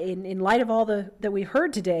 in light of all that we've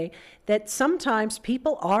heard today, that sometimes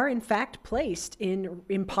people are, in fact, placed in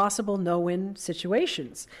impossible no-win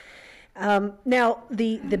situations. Now,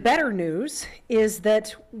 the better news is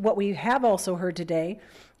that what we have also heard today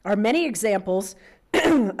are many examples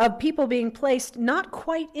of people being placed not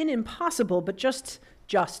quite in impossible, but just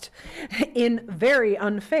in very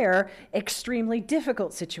unfair, extremely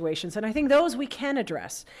difficult situations. And I think those we can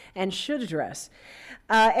address and should address.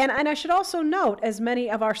 And I should also note, as many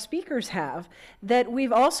of our speakers have, that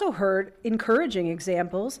we've also heard encouraging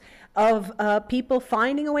examples of people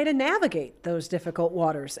finding a way to navigate those difficult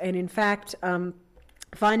waters. And in fact,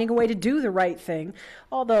 finding a way to do the right thing,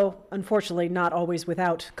 although unfortunately not always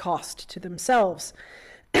without cost to themselves.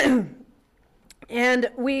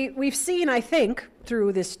 And we've seen, I think,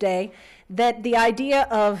 through this day, that the idea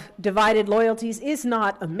of divided loyalties is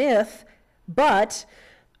not a myth, but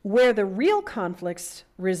where the real conflicts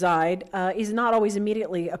reside is not always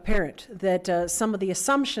immediately apparent, that some of the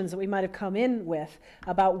assumptions that we might have come in with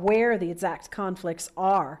about where the exact conflicts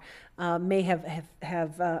are may have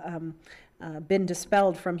been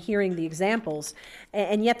dispelled from hearing the examples,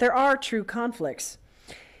 and yet there are true conflicts.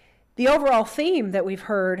 The overall theme that we've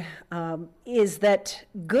heard is that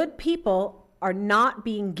good people are not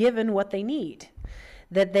being given what they need,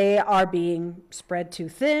 that they are being spread too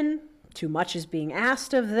thin, too much is being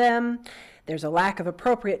asked of them, there's a lack of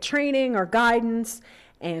appropriate training or guidance,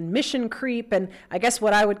 and mission creep, and I guess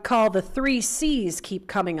what I would call the 3 C's keep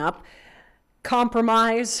coming up: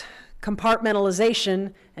 compromise,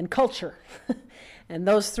 compartmentalization, and culture. And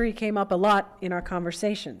those 3 came up a lot in our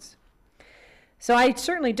conversations. So I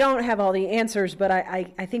certainly don't have all the answers, but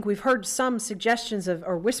I think we've heard some suggestions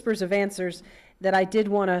or whispers of answers that I did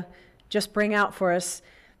want to just bring out for us.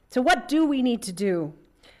 So what do we need to do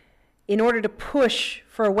in order to push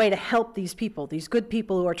for a way to help these people, these good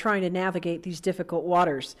people who are trying to navigate these difficult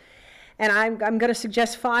waters? And I'm going to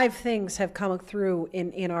suggest 5 things have come through in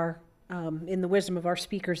the wisdom of our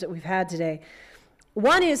speakers that we've had today.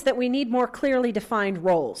 One is that we need more clearly defined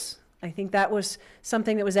roles. I think that was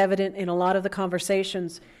something that was evident in a lot of the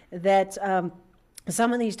conversations, that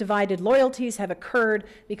Some of these divided loyalties have occurred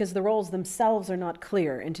because the roles themselves are not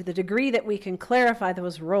clear. And to the degree that we can clarify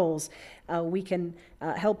those roles, we can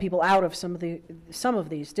help people out of some of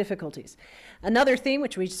these difficulties. Another theme,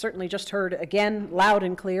 which we certainly just heard again loud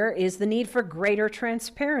and clear, is the need for greater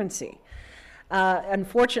transparency.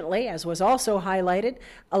 Unfortunately, as was also highlighted,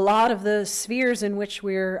 a lot of the spheres in which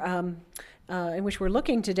we're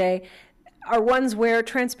looking today are ones where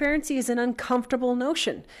transparency is an uncomfortable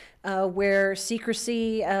notion, where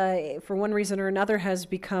secrecy, for one reason or another, has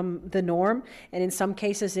become the norm. And in some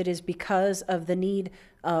cases, it is because of the need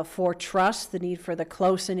for trust, the need for the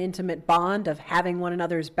close and intimate bond of having one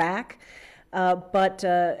another's back. But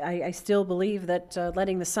I still believe that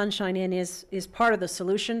letting the sunshine in is part of the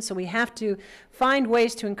solution. So we have to find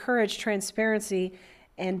ways to encourage transparency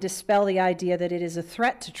and dispel the idea that it is a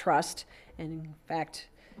threat to trust, and in fact,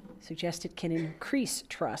 suggest it can increase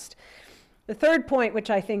trust. The third point,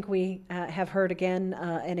 which I think we have heard again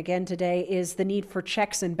and again today, is the need for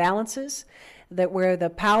checks and balances, that where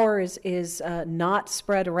the power is not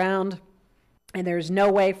spread around and there's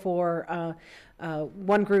no way for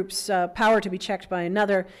one group's power to be checked by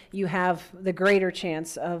another, you have the greater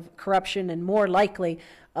chance of corruption and more likely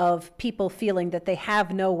of people feeling that they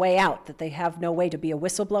have no way out, that they have no way to be a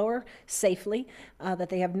whistleblower safely, that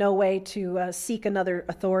they have no way to seek another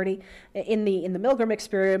authority. In the Milgram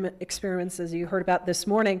experiments, as you heard about this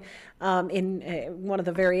morning, in one of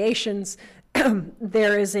the variations,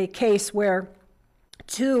 there is a case where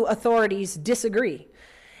two authorities disagree.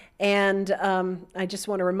 And I just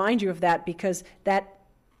want to remind you of that, because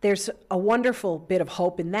there's a wonderful bit of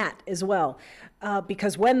hope in that as well.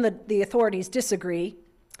 Because when the authorities disagree,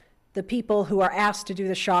 the people who are asked to do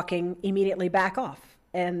the shocking immediately back off,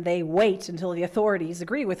 and they wait until the authorities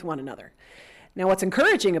agree with one another. Now, what's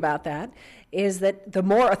encouraging about that is that the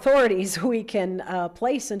more authorities we can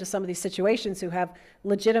place into some of these situations who have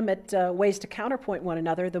legitimate ways to counterpoint one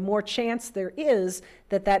another, the more chance there is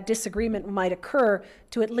that that disagreement might occur,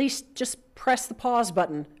 to at least just press the pause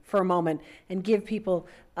button for a moment and give people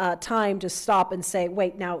time to stop and say,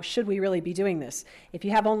 wait, now, should we really be doing this? If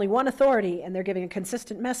you have only one authority and they're giving a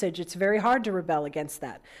consistent message, it's very hard to rebel against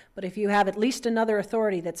that. But if you have at least another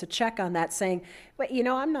authority that's a check on that, saying, wait,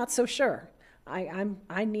 I'm not so sure.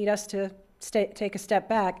 I need us to take a step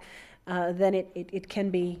back, then it can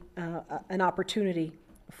be an opportunity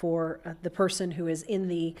for the person who is in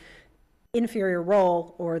the inferior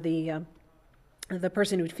role, or the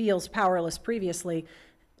person who feels powerless previously,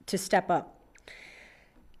 to step up.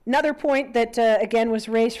 Another point that, again, was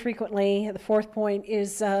raised frequently, the fourth point,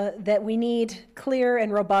 is that we need clear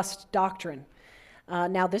and robust doctrine.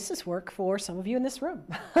 Now, this is work for some of you in this room.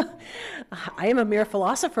 I am a mere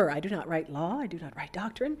philosopher. I do not write law. I do not write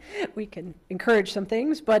doctrine. We can encourage some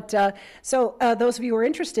things. But so those of you who are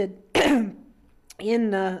interested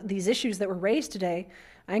in these issues that were raised today,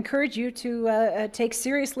 I encourage you to take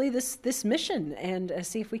seriously this mission and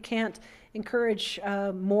see if we can't encourage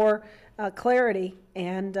more clarity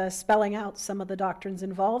and spelling out some of the doctrines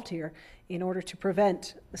involved here in order to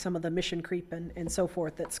prevent some of the mission creep and so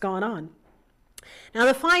forth that's gone on.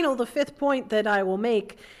 Now, the fifth point that I will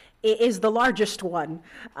make is the largest one,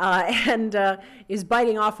 and is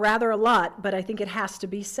biting off rather a lot, but I think it has to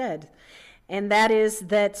be said. And that is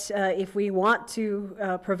that if we want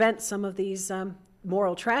to prevent some of these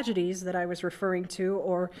moral tragedies that I was referring to,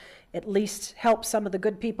 or at least help some of the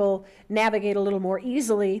good people navigate a little more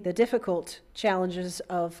easily the difficult challenges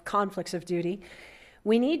of conflicts of duty,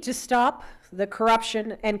 we need to stop the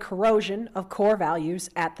corruption and corrosion of core values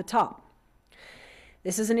at the top.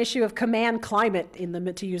 This is an issue of command climate,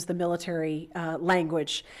 to use the military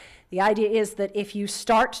language. The idea is that if you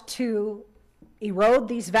start to erode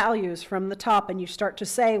these values from the top and you start to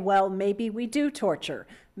say, well, maybe we do torture,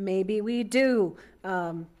 maybe we do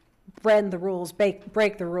bend the rules,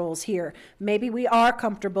 break the rules here, maybe we are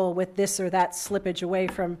comfortable with this or that slippage away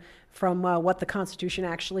from what the Constitution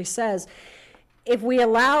actually says. If we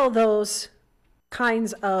allow those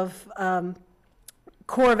kinds of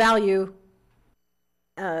core value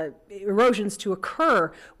erosions to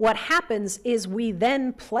occur, what happens is we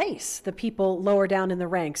then place the people lower down in the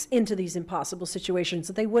ranks into these impossible situations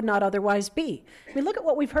that they would not otherwise be. I mean, look at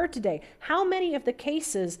what we've heard today. How many of the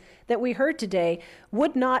cases that we heard today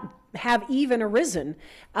would not have even arisen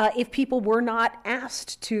if people were not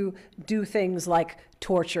asked to do things like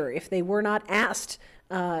torture, if they were not asked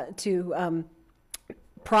to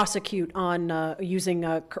prosecute on using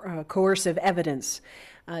coercive evidence,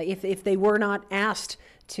 if they were not asked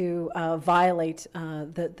to violate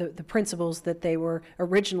the principles that they were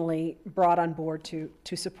originally brought on board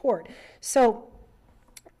to support. So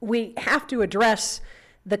we have to address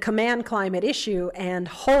the command climate issue and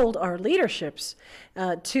hold our leaderships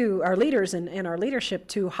to our leaders and our leadership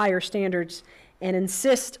to higher standards and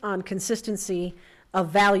insist on consistency of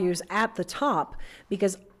values at the top,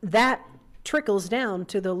 because that trickles down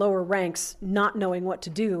to the lower ranks not knowing what to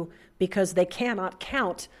do because they cannot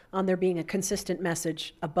count on there being a consistent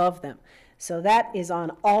message above them. So that is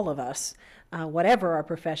on all of us, whatever our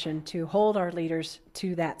profession, to hold our leaders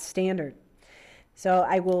to that standard. So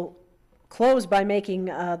I will close by making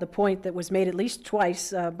the point that was made at least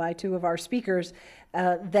twice by two of our speakers,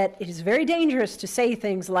 that it is very dangerous to say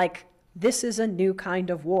things like, "This is a new kind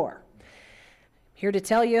of war." Here to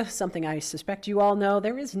tell you something I suspect you all know: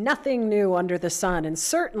 there is nothing new under the sun, and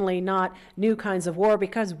certainly not new kinds of war,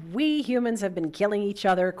 because we humans have been killing each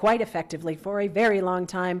other quite effectively for a very long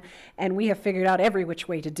time, and we have figured out every which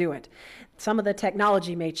way to do it. Some of the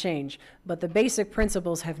technology may change, but the basic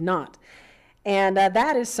principles have not. And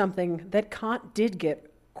that is something that Kant did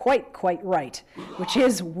get quite right, which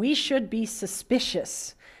is we should be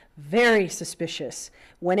suspicious, very suspicious,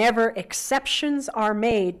 whenever exceptions are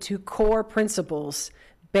made to core principles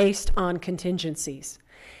based on contingencies.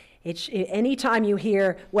 Anytime you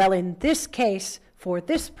hear, well, in this case, for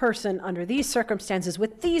this person, under these circumstances,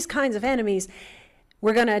 with these kinds of enemies,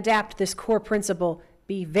 we're going to adapt this core principle,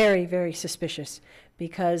 be very suspicious,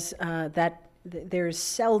 because there is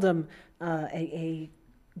seldom a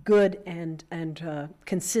good and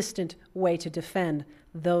consistent way to defend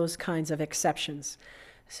those kinds of exceptions.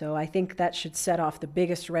 So I think that should set off the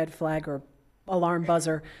biggest red flag or alarm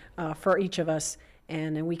buzzer for each of us,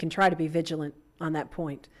 and we can try to be vigilant on that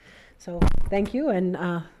point. So thank you, and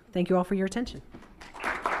thank you all for your attention.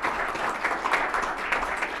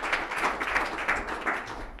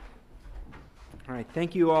 All right,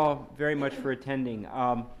 thank you all very much for attending.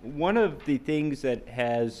 One of the things that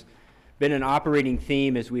has been an operating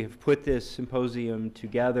theme as we have put this symposium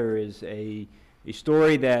together is a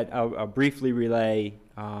story that I'll briefly relay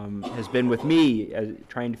has been with me as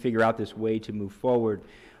trying to figure out this way to move forward.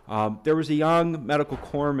 There was a young medical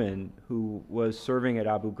corpsman who was serving at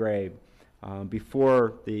Abu Ghraib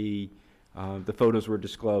before the photos were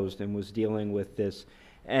disclosed, and was dealing with this.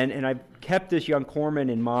 And I've kept this young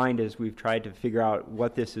corpsman in mind as we've tried to figure out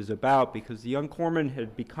what this is about, because the young corpsman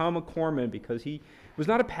had become a corpsman because he was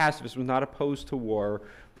not a pacifist, was not opposed to war,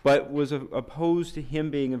 but was opposed to him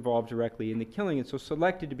being involved directly in the killing, and so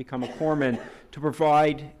selected to become a corpsman to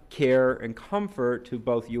provide care and comfort to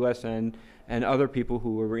both U.S. and other people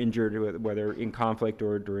who were injured, whether in conflict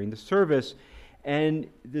or during the service. And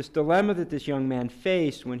this dilemma that this young man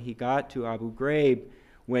faced when he got to Abu Ghraib,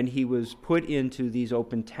 when he was put into these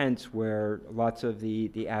open tents where lots of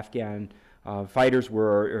the Afghan fighters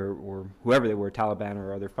were, or whoever they were, Taliban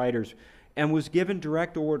or other fighters, and was given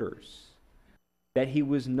direct orders that he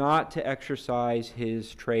was not to exercise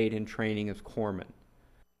his trade and training as corpsman,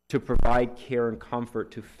 to provide care and comfort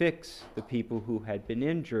to fix the people who had been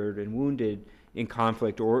injured and wounded in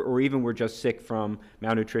conflict, or even were just sick from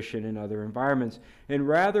malnutrition and other environments, and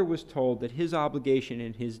rather was told that his obligation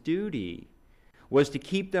and his duty was to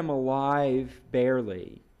keep them alive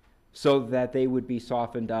barely, so that they would be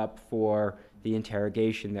softened up for the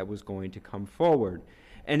interrogation that was going to come forward.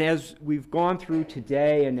 And as we've gone through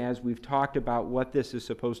today, and as we've talked about what this is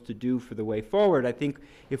supposed to do for the way forward, I think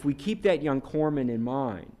if we keep that young corpsman in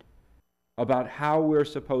mind about how we're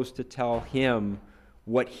supposed to tell him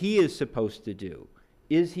what he is supposed to do,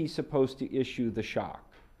 is he supposed to issue the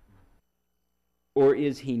shock, or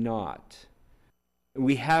is he not?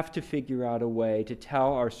 We have to figure out a way to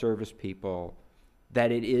tell our service people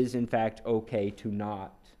that it is in fact okay to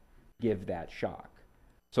not give that shock,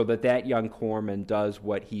 so that that young corpsman does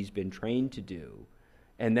what he's been trained to do,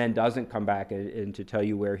 and then doesn't come back and to tell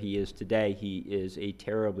you where he is today. He is a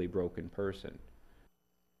terribly broken person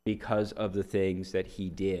because of the things that he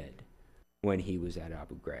did when he was at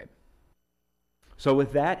Abu Ghraib. So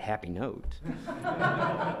with that happy note,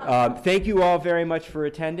 thank you all very much for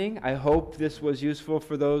attending. I hope this was useful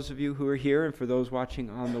for those of you who are here and for those watching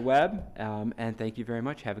on the web, and thank you very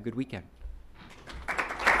much. Have a good weekend.